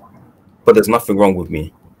asks, but there's nothing wrong with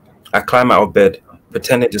me. I climb out of bed,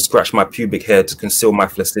 pretending to scratch my pubic hair to conceal my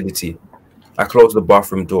flaccidity. I close the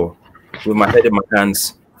bathroom door. With my head in my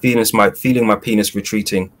hands, feeling my penis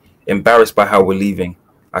retreating, embarrassed by how we're leaving,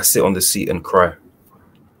 I sit on the seat and cry.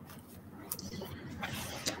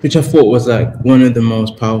 Which I thought was like one of the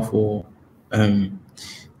most powerful kind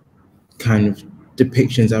of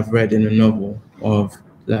depictions I've read in a novel of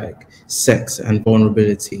like sex and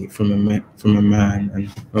vulnerability from a man, and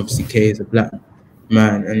obviously Kay is a black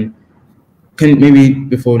man. And can maybe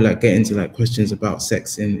before like get into like questions about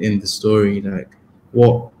sex in the story, like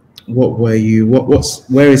what were you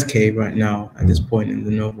where is Kay right now at this point in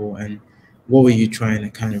the novel, and what were you trying to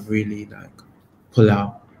kind of really like pull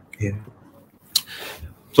out here?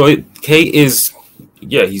 So Kay is,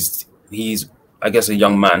 yeah, he's I guess a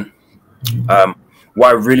young man. What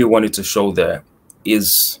I really wanted to show there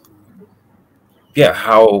is, yeah,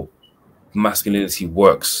 how masculinity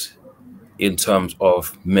works in terms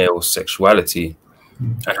of male sexuality,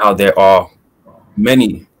 and how there are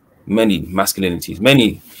many masculinities,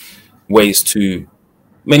 many ways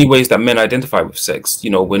that men identify with sex. You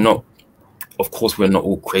know, we're not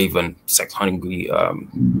all craven, sex hungry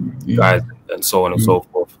guys and so on and so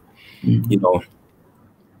forth. You know,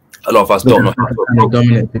 a lot of us don't know how to approach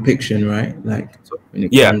dominant depiction, right? Like,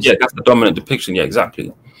 yeah, that's the dominant depiction. Yeah,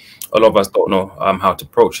 exactly. A lot of us don't know how to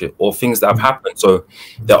approach it, or things that have happened. So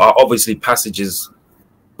there are obviously passages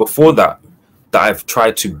before that I've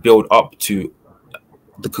tried to build up to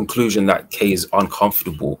the conclusion that Kay is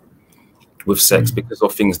uncomfortable with sex because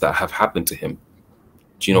of things that have happened to him.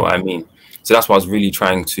 Do you know what I mean? So that's what I was really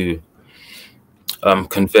trying to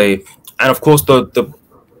convey. And of course, the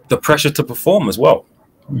pressure to perform as well.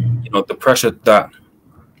 You know, the pressure that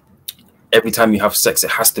every time you have sex,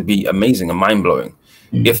 it has to be amazing and mind blowing.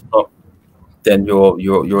 If not, then you're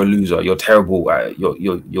a loser. You're terrible.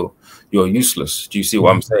 You're useless. Do you see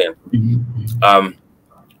what I'm saying? And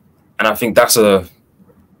I think that's an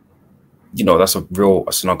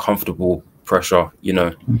uncomfortable pressure. You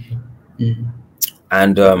know,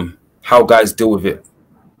 and how guys deal with it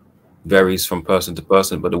varies from person to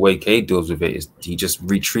person. But the way Kay deals with it is he just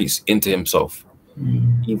retreats into himself.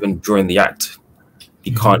 Even during the act,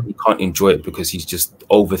 he can't enjoy it because he's just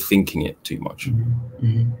overthinking it too much.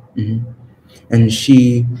 And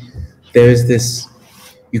there's this,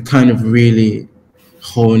 you kind of really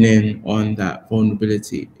hone in on that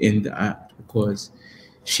vulnerability in the act, because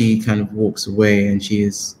she kind of walks away and she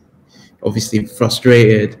is obviously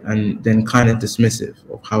frustrated and then kind of dismissive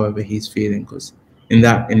of however he's feeling, because in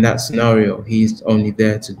that scenario he's only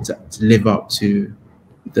there to live up to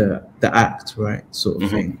the act, right, sort of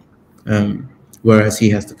thing, whereas he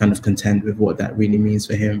has to kind of contend with what that really means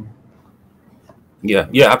for him. Yeah,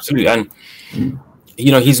 absolutely. And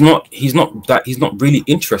you know, he's not really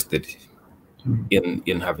interested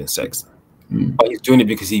in having sex, but he's doing it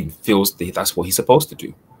because he feels that's what he's supposed to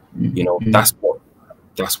do. You know, that's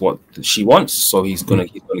what she wants, so he's gonna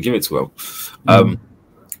give it to her.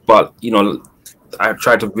 But you know, I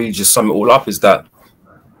tried to really just sum it all up, is that,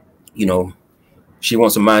 you know, she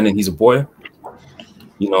wants a man and he's a boy.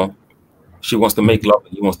 You know, she wants to make love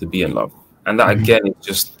and he wants to be in love. And that again is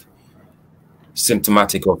just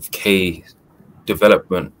symptomatic of Kay's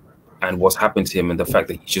development and what's happened to him, and the fact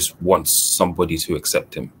that he just wants somebody to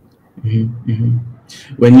accept him.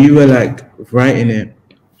 When you were like writing it,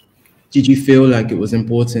 did you feel like it was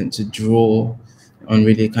important to draw on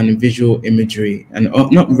really kind of visual imagery, and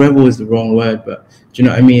not rebel is the wrong word, but do you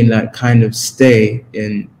know what I mean, like kind of stay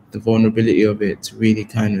in the vulnerability of it to really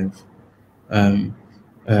kind of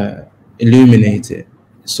illuminate it,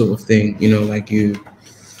 sort of thing? You know, like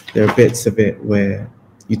there are bits of it where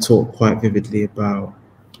you talk quite vividly about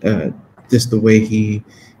just the way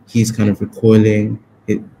he's kind of recoiling,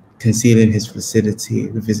 concealing his flaccidity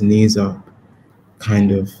with his knees up.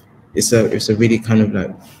 Kind of, it's a really kind of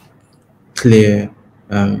like clear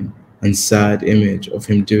and sad image of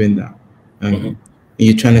him doing that. And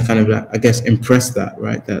you're trying to kind of like, I guess, impress that,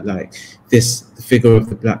 right? That like the figure of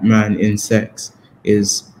the black man in sex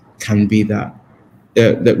can be that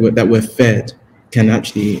we're fed, can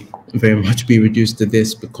actually very much be reduced to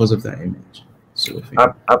this because of that image, sort of thing.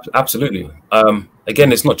 Absolutely.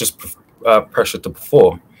 Again, it's not just pressure to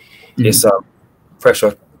perform; it's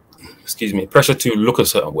pressure to look a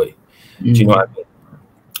certain way. Do you know what I mean?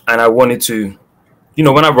 And I wanted to, you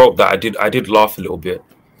know, when I wrote that, I did laugh a little bit,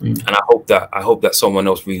 and I hope that someone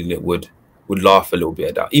else reading it would would laugh a little bit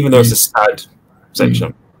at that, even though it's a sad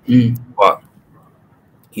section. But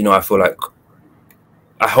you know, I feel like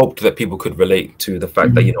I hoped that people could relate to the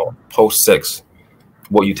fact that, you know, post-sex,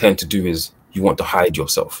 what you tend to do is you want to hide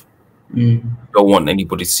yourself. You don't want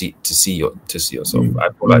anybody to see yourself. I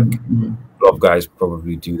feel like a lot of guys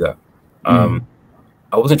probably do that.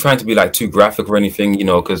 I wasn't trying to be like too graphic or anything, you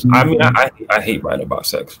know, because I mean, I hate writing about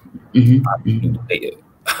sex. I hate it.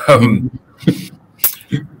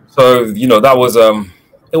 So, you know, that was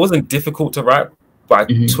it wasn't difficult to write,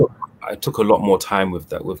 but I took a lot more time with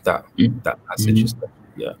that passage.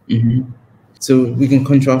 Yeah. So we can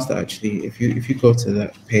contrast that actually. If you go to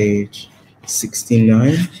that page 69,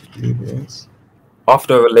 I believe it is.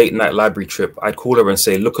 After a late night library trip, I'd call her and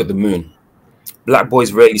say, "Look at the moon." Black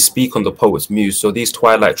boys rarely speak on the poet's muse, so these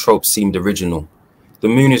twilight tropes seemed original. The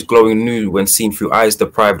moon is glowing nude when seen through eyes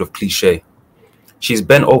deprived of cliché. She's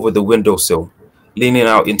bent over the windowsill, leaning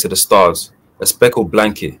out into the stars, a speckled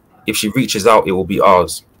blanket. If she reaches out, it will be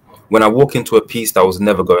ours. When I walk into a piece that was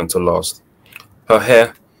never going to last. Her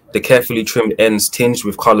hair, the carefully trimmed ends tinged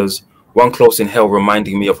with colors, one close in hell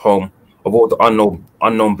reminding me of home, of all the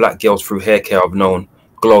unknown black girls through hair care I've known,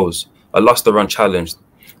 glows, a luster unchallenged.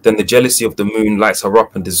 Then the jealousy of the moon lights her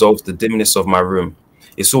up and dissolves the dimness of my room.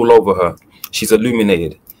 It's all over her. She's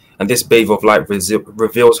illuminated, and this babe of light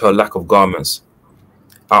reveals her lack of garments.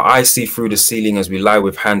 Our eyes see through the ceiling as we lie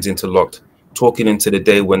with hands interlocked, talking into the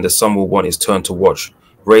day when the sun will want its turn to watch,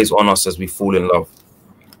 raise on us as we fall in love.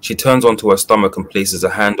 She turns onto her stomach and places a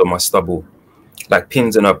hand on my stubble, like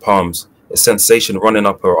pins in her palms, a sensation running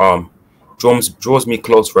up her arm, draws me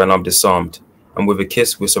closer and I'm disarmed, and with a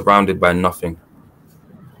kiss we're surrounded by nothing.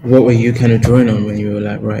 What were you kind of drawing on when you were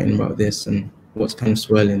like writing about this, and what's kind of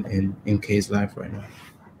swirling in Kay's life right now?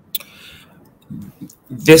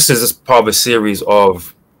 This is part of a series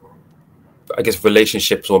of, I guess,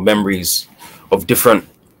 relationships or memories of different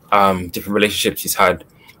relationships he's had.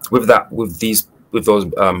 With those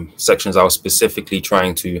sections, I was specifically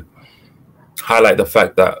trying to highlight the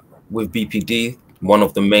fact that with BPD, one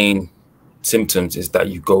of the main symptoms is that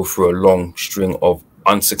you go through a long string of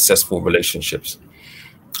unsuccessful relationships.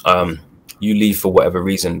 You leave for whatever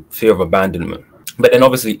reason, fear of abandonment. But then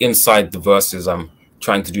obviously inside the verses, I'm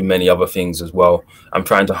trying to do many other things as well. I'm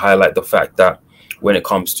trying to highlight the fact that when it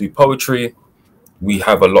comes to poetry, we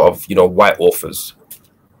have a lot of, you know, white authors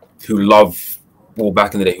who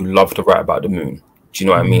back in the day, who loved to write about the moon. Do you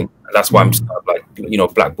know what I mean? And that's why I'm just like, you know,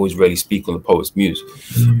 black boys rarely speak on the poet's muse.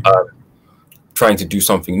 Trying to do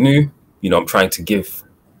something new, you know, I'm trying to give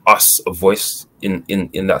us a voice in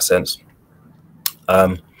that sense.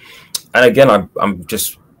 And again, I'm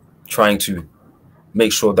just trying to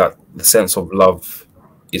make sure that the sense of love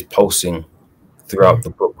is pulsing throughout the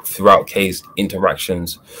book, throughout Kay's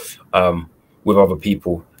interactions with other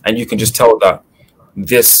people. And you can just tell that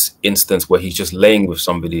this instance where he's just laying with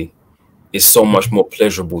somebody is so much more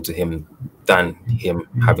pleasurable to him than him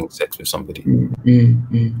having sex with somebody.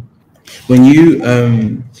 When you,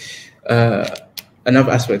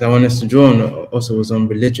 another aspect I want us to draw on also was on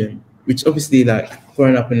religion, which obviously, like,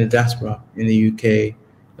 growing up in the diaspora in the UK,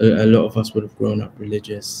 a lot of us would have grown up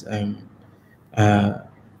religious,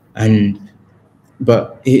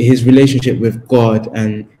 but his relationship with God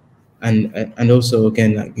and also,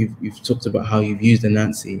 again, like you've talked about how you've used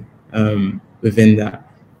Anansi within that,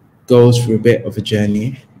 goes through a bit of a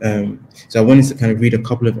journey. So I wanted to kind of read a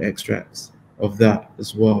couple of extracts of that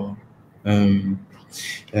as well,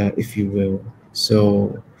 if you will.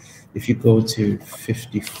 So if you go to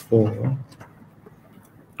 54.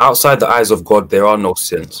 Outside the eyes of God, there are no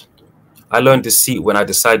sins. I learned deceit when I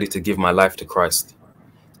decided to give my life to Christ.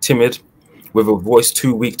 Timid, with a voice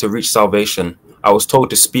too weak to reach salvation, I was told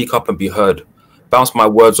to speak up and be heard, bounce my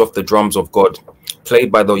words off the drums of God,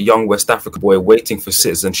 played by the young West African boy waiting for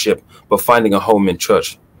citizenship but finding a home in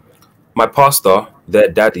church. My pastor, their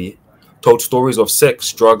daddy, told stories of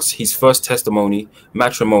sex, drugs, his first testimony,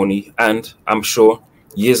 matrimony, and, I'm sure,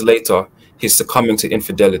 years later, his succumbing to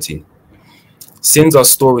infidelity. Sins are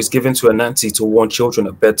stories given to Anansi to warn children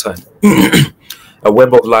at bedtime. A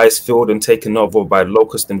web of lies filled and taken over by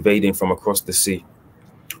locusts invading from across the sea.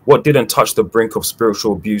 What didn't touch the brink of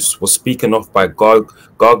spiritual abuse was speaken of by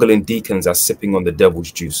gargling deacons as sipping on the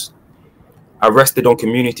devil's juice. I rested on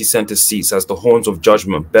community center seats as the horns of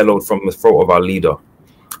judgment bellowed from the throat of our leader.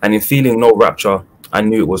 And in feeling no rapture, I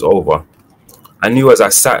knew it was over. I knew as I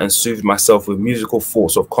sat and soothed myself with musical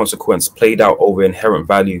force of consequence played out over inherent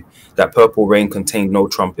value that Purple Rain contained no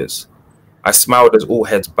trumpets. I smiled as all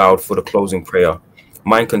heads bowed for the closing prayer,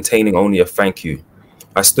 mine containing only a thank you.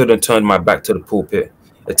 I stood and turned my back to the pulpit,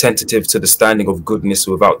 attentive to the standing of goodness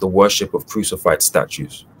without the worship of crucified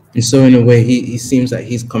statues. And so in a way, he seems like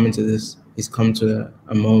he's coming to this. He's come to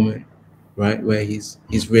a moment, right, where he's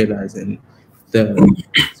realizing the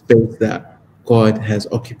space that God has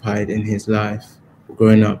occupied in his life,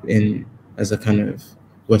 growing up in as a kind of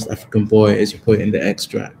West African boy, as you put in the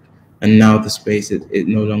extract, and now the space it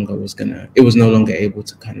no longer was gonna. It was no longer able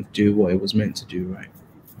to kind of do what it was meant to do, right?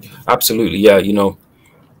 Absolutely, yeah. You know,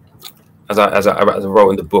 as I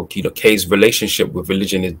wrote in the book, you know, Kay's relationship with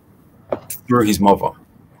religion is through his mother.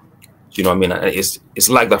 Do you know what I mean? And it's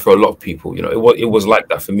like that for a lot of people. You know, it was like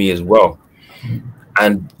that for me as well.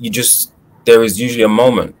 And there is usually a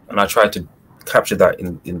moment, and I try to capture that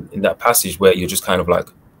in that passage where you're just kind of like,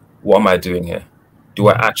 what am I doing here? Do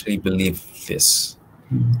I actually believe this?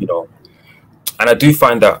 You know, and I do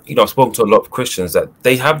find that, you know, I've spoken to a lot of Christians that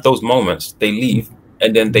they have those moments, they leave,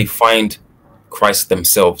 and then they find Christ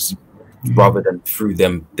themselves rather than through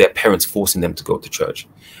their parents forcing them to go to church.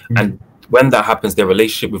 And when that happens, their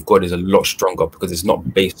relationship with God is a lot stronger because it's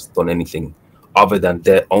not based on anything other than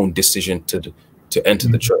their own decision to enter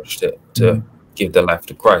the church, to give their life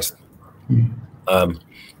to Christ. But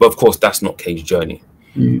of course, that's not Kay's journey.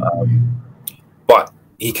 But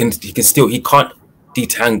he can't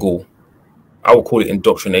detangle. I will call it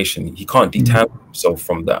indoctrination. He can't detangle himself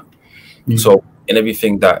from that. So in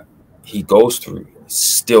everything that he goes through,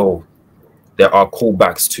 still there are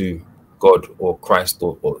callbacks to God or Christ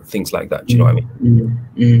or things like that. Do you know what I mean?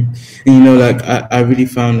 And you know, like I really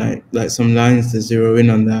found like some lines to zero in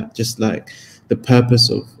on that, just like the purpose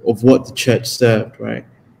of what the church served, right?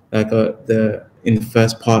 Like in the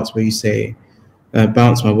first parts where you say,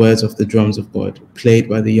 bounce my words off the drums of God, played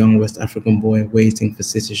by the young West African boy waiting for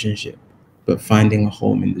citizenship, but finding a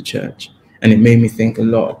home in the church. And it made me think a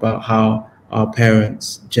lot about how our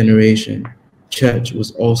parents' generation, church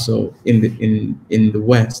was also in the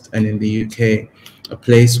West and in the UK, a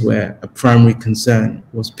place where a primary concern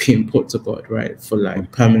was being put to God, right, for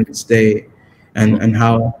like permanent stay, and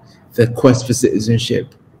how the quest for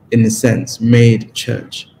citizenship, in a sense, made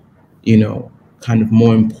church, you know, kind of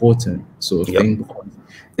more important sort of thing, because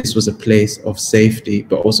this was a place of safety,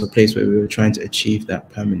 but also a place where we were trying to achieve that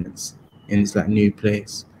permanence in this like new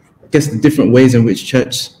place. I guess the different ways in which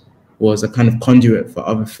church was a kind of conduit for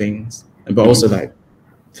other things, but also like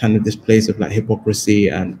kind of this place of like hypocrisy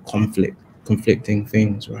and conflicting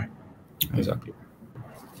things, right? Exactly.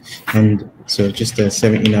 And so just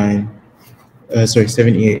 78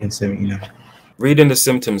 and 79. Reading the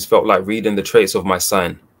symptoms felt like reading the traits of my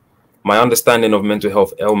sign. My understanding of mental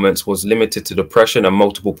health ailments was limited to depression and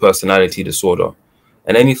multiple personality disorder,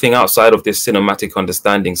 and anything outside of this cinematic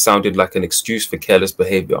understanding sounded like an excuse for careless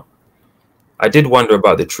behavior. I did wonder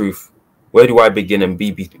about the truth. Where do I begin and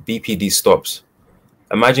BPD stops?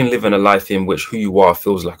 Imagine living a life in which who you are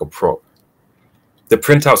feels like a prop. The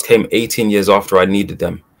printouts came 18 years after I needed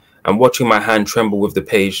them, and watching my hand tremble with the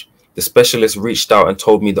page, the specialist reached out and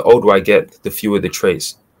told me the older I get, the fewer the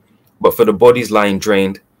traits. But for the bodies lying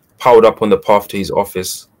drained, piled up on the path to his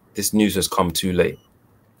office, this news has come too late.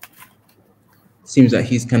 Seems like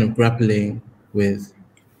he's kind of grappling with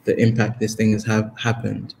the impact this thing has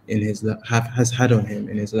happened in his has had on him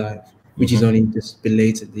in his life, which he's only just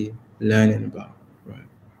belatedly learning about, right?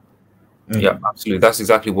 Yeah, absolutely. That's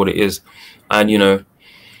exactly what it is. And you know,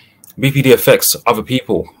 BPD affects other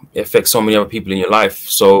people. It affects so many other people in your life.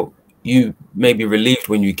 So you may be relieved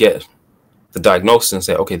when you get the diagnosis and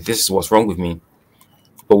say, okay, this is what's wrong with me.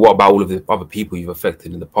 But what about all of the other people you've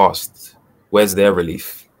affected in the past? Where's their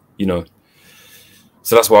relief? You know?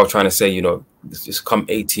 So that's what I was trying to say, you know, it's come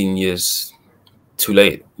 18 years too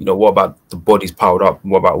late. You know, what about the bodies piled up?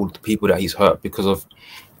 What about all the people that he's hurt because of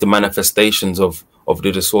the manifestations of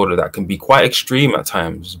the disorder that can be quite extreme at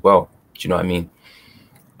times as well? Do you know what I mean?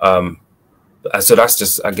 So that's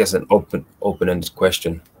just, I guess, an open-ended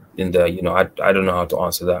question in there. You know, I don't know how to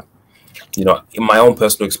answer that. You know, in my own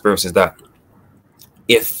personal experience is that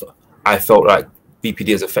if I felt like BPD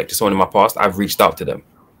has affected someone in my past, I've reached out to them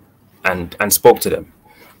and spoke to them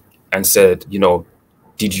and said, you know,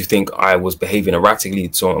 did you think I was behaving erratically?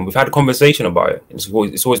 So, and we've had a conversation about it.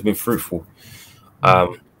 It's always been fruitful.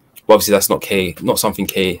 But obviously that's not something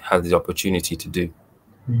Kay has the opportunity to do.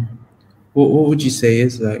 What would you say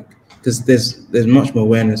is like, because there's much more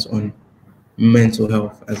awareness on mental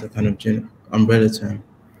health as a kind of umbrella term.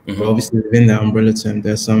 But obviously within that umbrella term,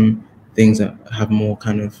 there's some things that have more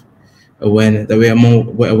kind of awareness, that we are more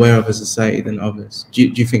aware of as a society than others. Do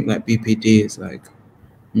you think like BPD is like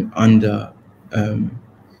under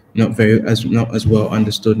not as well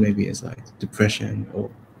understood maybe as like depression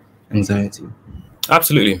or anxiety?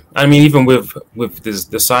 Absolutely. I mean, even with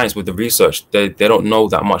the science, with the research, they don't know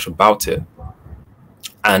that much about it,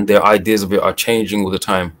 and their ideas of it are changing all the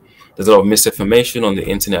time. There's a lot of misinformation on the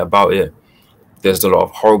internet about it. There's a lot of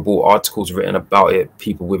horrible articles written about it,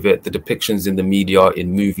 people with it. The depictions in the media,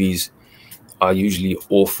 in movies, are usually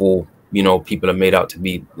awful. You know, people are made out to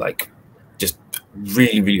be like just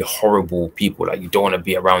really, really horrible people. Like, you don't want to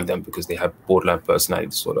be around them because they have borderline personality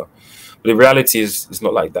disorder. But the reality is, it's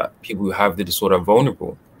not like that. People who have the disorder are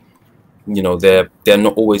vulnerable. You know, they're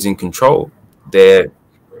not always in control. Their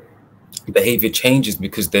behavior changes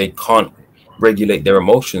because they can't regulate their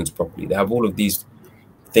emotions properly. They have all of these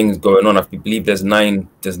things going on. I believe there's nine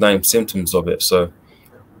symptoms of it. So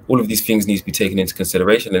all of these things need to be taken into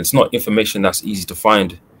consideration. And it's not information that's easy to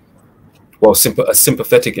find. Well,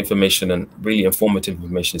 sympathetic information and really informative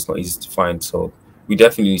information is not easy to find. So we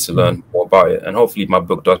definitely need to learn more about it. And hopefully my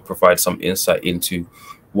book does provide some insight into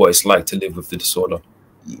what it's like to live with the disorder.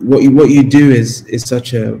 What you do is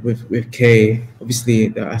such a, with Kay, obviously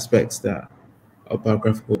the aspects that are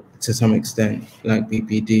biographical to some extent, like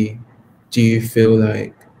BPD. Do you feel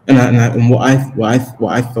like, and what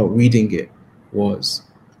I felt reading it was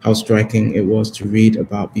how striking it was to read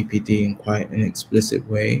about BPD in quite an explicit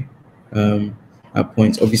way. At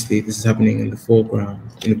points, obviously, this is happening in the foreground,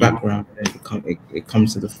 in the background, and it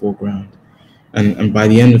comes to the foreground, and by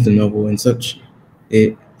the end of the novel,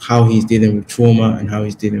 how he's dealing with trauma and how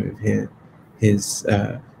he's dealing with his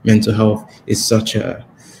mental health is such a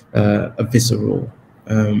visceral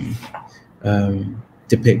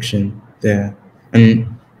depiction there,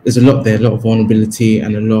 and there's a lot of vulnerability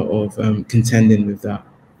and a lot of contending with that,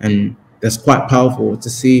 and that's quite powerful to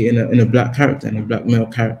see in a black character and a black male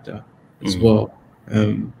character as well.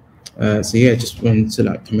 So yeah, just wanted to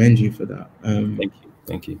like commend you for that.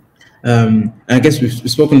 Thank you. And I guess we've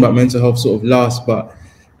spoken about mental health sort of last, but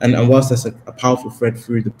and whilst that's a powerful thread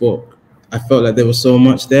through the book, I felt like there was so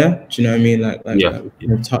much there. Do you know what I mean? Like we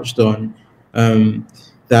kind of touched on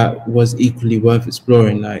that was equally worth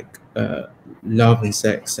exploring, like love and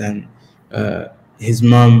sex and his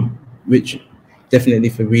mum, which definitely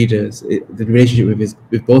for readers, the relationship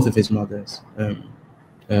with both of his mothers,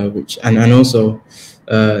 which and also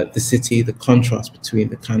the city, the contrast between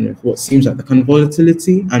the kind of what seems like the kind of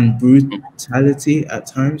volatility and brutality at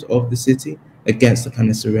times of the city against the kind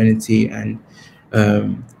of serenity and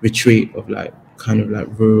retreat of like kind of like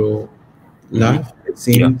rural life. It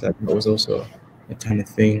seemed that was also a kind of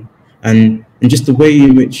thing, and just the way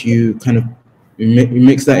in which you kind of you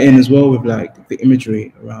mix that in as well with like the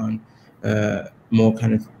imagery around more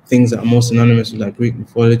kind of things that are more synonymous with like Greek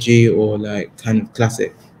mythology or like kind of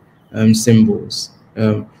classic symbols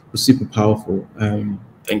was super powerful.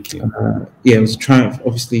 Thank you. Yeah, it was a triumph.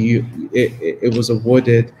 Obviously, it was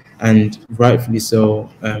awarded, and rightfully so.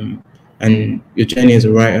 And your journey as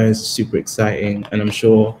a writer is super exciting, and I'm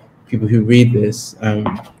sure people who read this and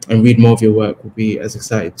read more of your work will be as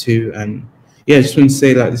excited too. And yeah, I just want to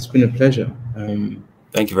say that it's been a pleasure.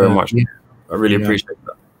 Thank you very much. Yeah, I really appreciate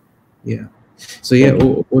that. Yeah. So yeah,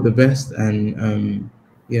 all the best, and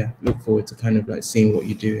yeah, look forward to kind of like seeing what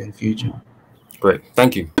you do in the future. Great.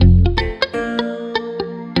 Thank you.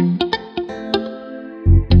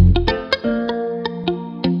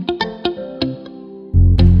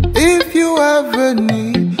 If you ever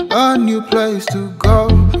need a new place to go,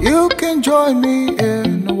 you can join me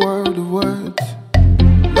in a world of words.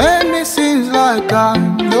 Then it seems like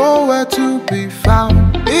I'm nowhere to be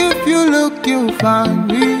found. If you look, you'll find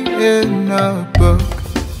me in a book.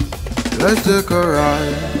 Let's take a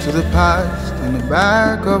ride to the past in the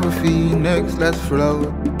back of a phoenix. Let's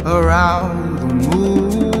float around the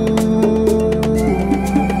moon.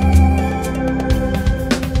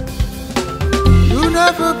 You'll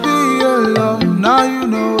never be alone, now you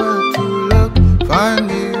know where to look. Find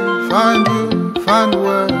me, find you, find the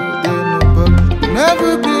word in a book. You'll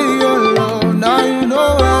never be alone, now you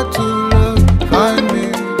know where to look. Find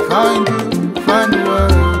me, find you, find the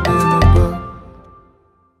word in a book.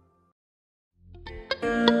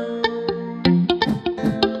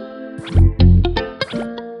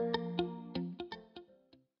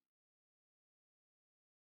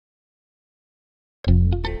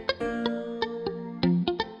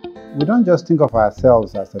 We don't just think of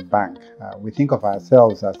ourselves as a bank. We think of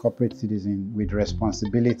ourselves as corporate citizens with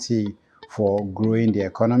responsibility for growing the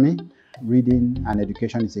economy. Reading and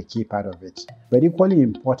education is a key part of it. But equally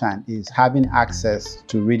important is having access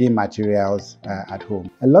to reading materials at home.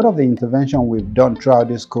 A lot of the intervention we've done throughout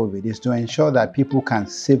this COVID is to ensure that people can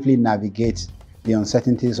safely navigate the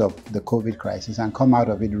uncertainties of the COVID crisis and come out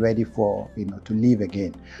of it ready for, to live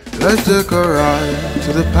again. Let's take a ride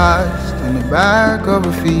to the past in the back of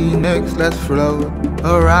a phoenix. Let's float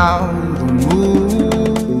around the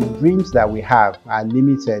moon. The dreams that we have are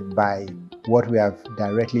limited by what we have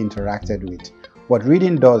directly interacted with. What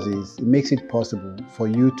reading does is it makes it possible for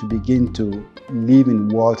you to begin to live in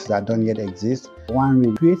worlds that don't yet exist. One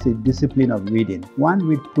read creates a discipline of reading. One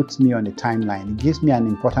read puts me on a timeline. It gives me an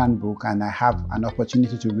important book and I have an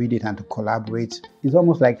opportunity to read it and to collaborate. It's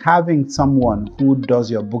almost like having someone who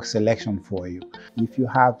does your book selection for you. If you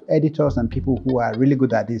have editors and people who are really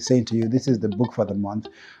good at this saying to you, this is the book for the month,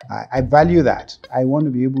 I value that. I want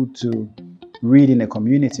to be able to read in a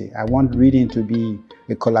community. I want reading to be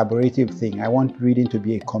a collaborative thing. I want reading to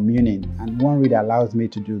be a communing, and one read allows me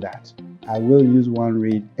to do that. I will use one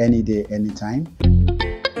read any day, anytime.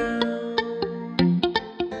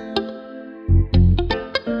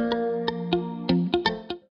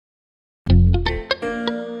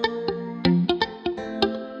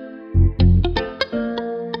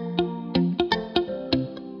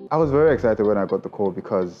 I was very excited when I got the call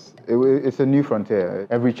because it's a new frontier.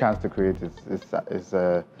 Every chance to create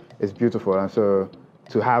is beautiful, and so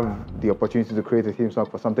to have the opportunity to create a theme song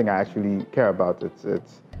for something I actually care about,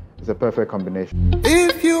 it's a perfect combination.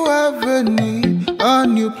 If you ever need a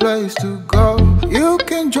new place to go, you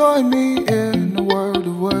can join me in a world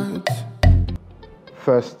of words.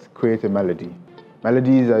 First, create a melody.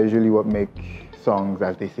 Melodies are usually what make songs,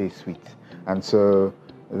 as they say, sweet, and so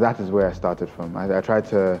that is where I started from. I tried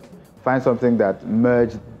to find something that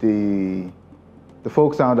merged the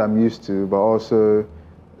folk sound I'm used to, but also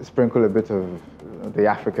sprinkle a bit of the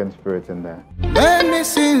African spirit in there. Then it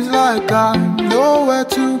seems like I'm nowhere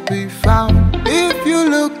to be found. If you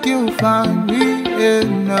look, you'll find me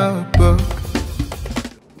in a book.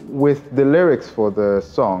 With the lyrics for the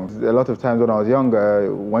songs, a lot of times when I was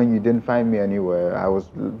younger, when you didn't find me anywhere, I was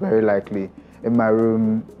very likely in my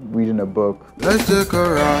room reading a book. Let's take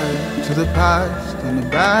a ride to the past in the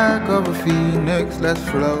back of a phoenix. Let's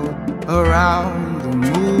float around the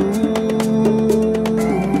moon.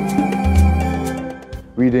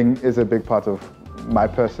 Reading is a big part of my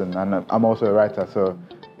person, and I'm also a writer, so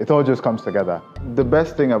it all just comes together. The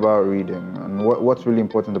best thing about reading, and what's really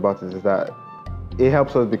important about it, is that it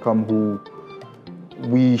helps us become who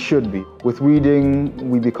we should be. With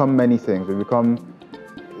reading, we become many things. We become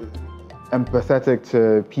empathetic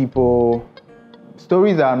to people.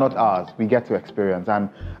 Stories that are not ours, we get to experience, and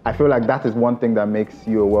I feel like that is one thing that makes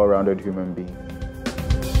you a well-rounded human being.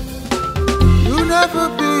 You'll never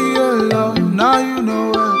be alone, now you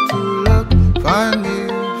know where to look. Find me,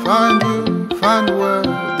 find you, find the world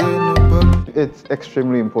in a book. It's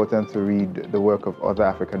extremely important to read the work of other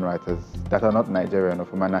African writers that are not Nigerian or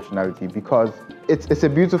from my nationality, because it's a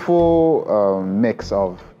beautiful mix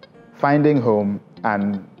of finding home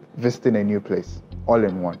and visiting a new place, all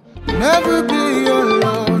in one. Never be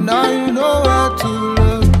alone, now you know where to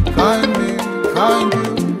look. Find me, find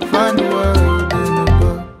you, find the world in a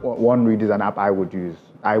book. One Read is an app I will use.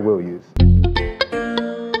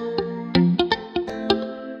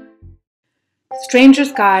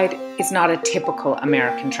 Stranger's Guide is not a typical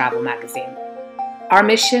American travel magazine. Our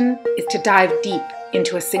mission is to dive deep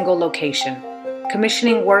into a single location,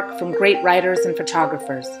 commissioning work from great writers and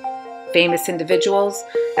photographers, famous individuals,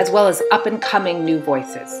 as well as up-and-coming new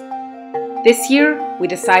voices. This year, we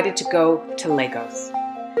decided to go to Lagos.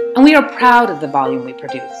 And we are proud of the volume we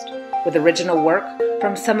produced, with original work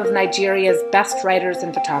from some of Nigeria's best writers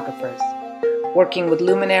and photographers, working with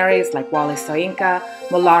luminaries like Wale Soyinka,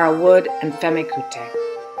 Molara Wood, and Femi Kute.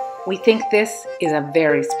 We think this is a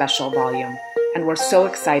very special volume, and we're so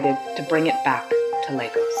excited to bring it back to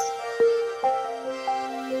Lagos.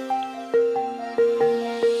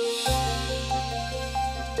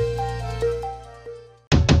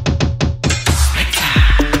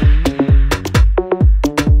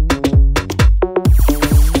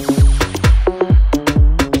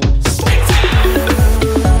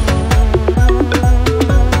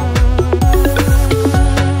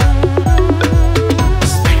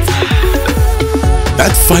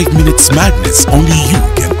 That 5 minutes madness only you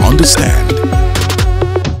can understand.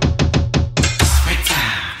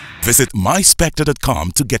 Visit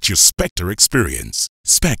myspectre.com to get your Spectre experience.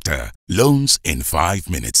 Spectre, loans in 5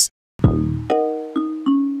 minutes.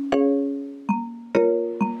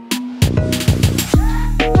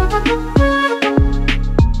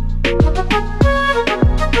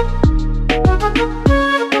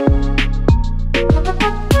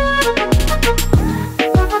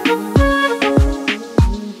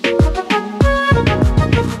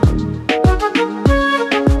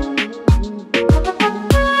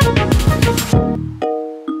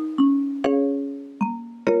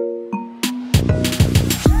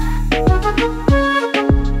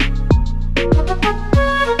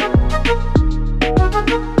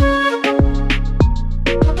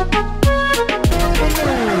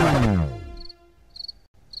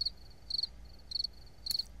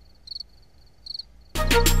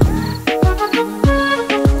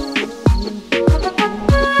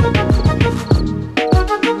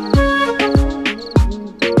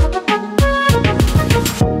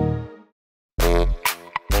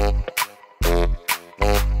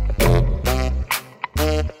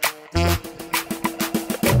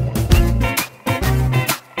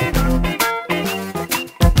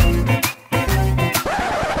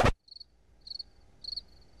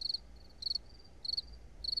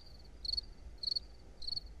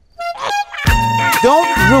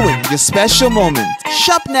 Don't ruin your special moment.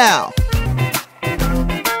 Shop now.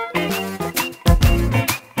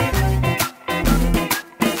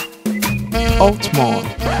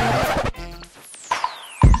 Altmont.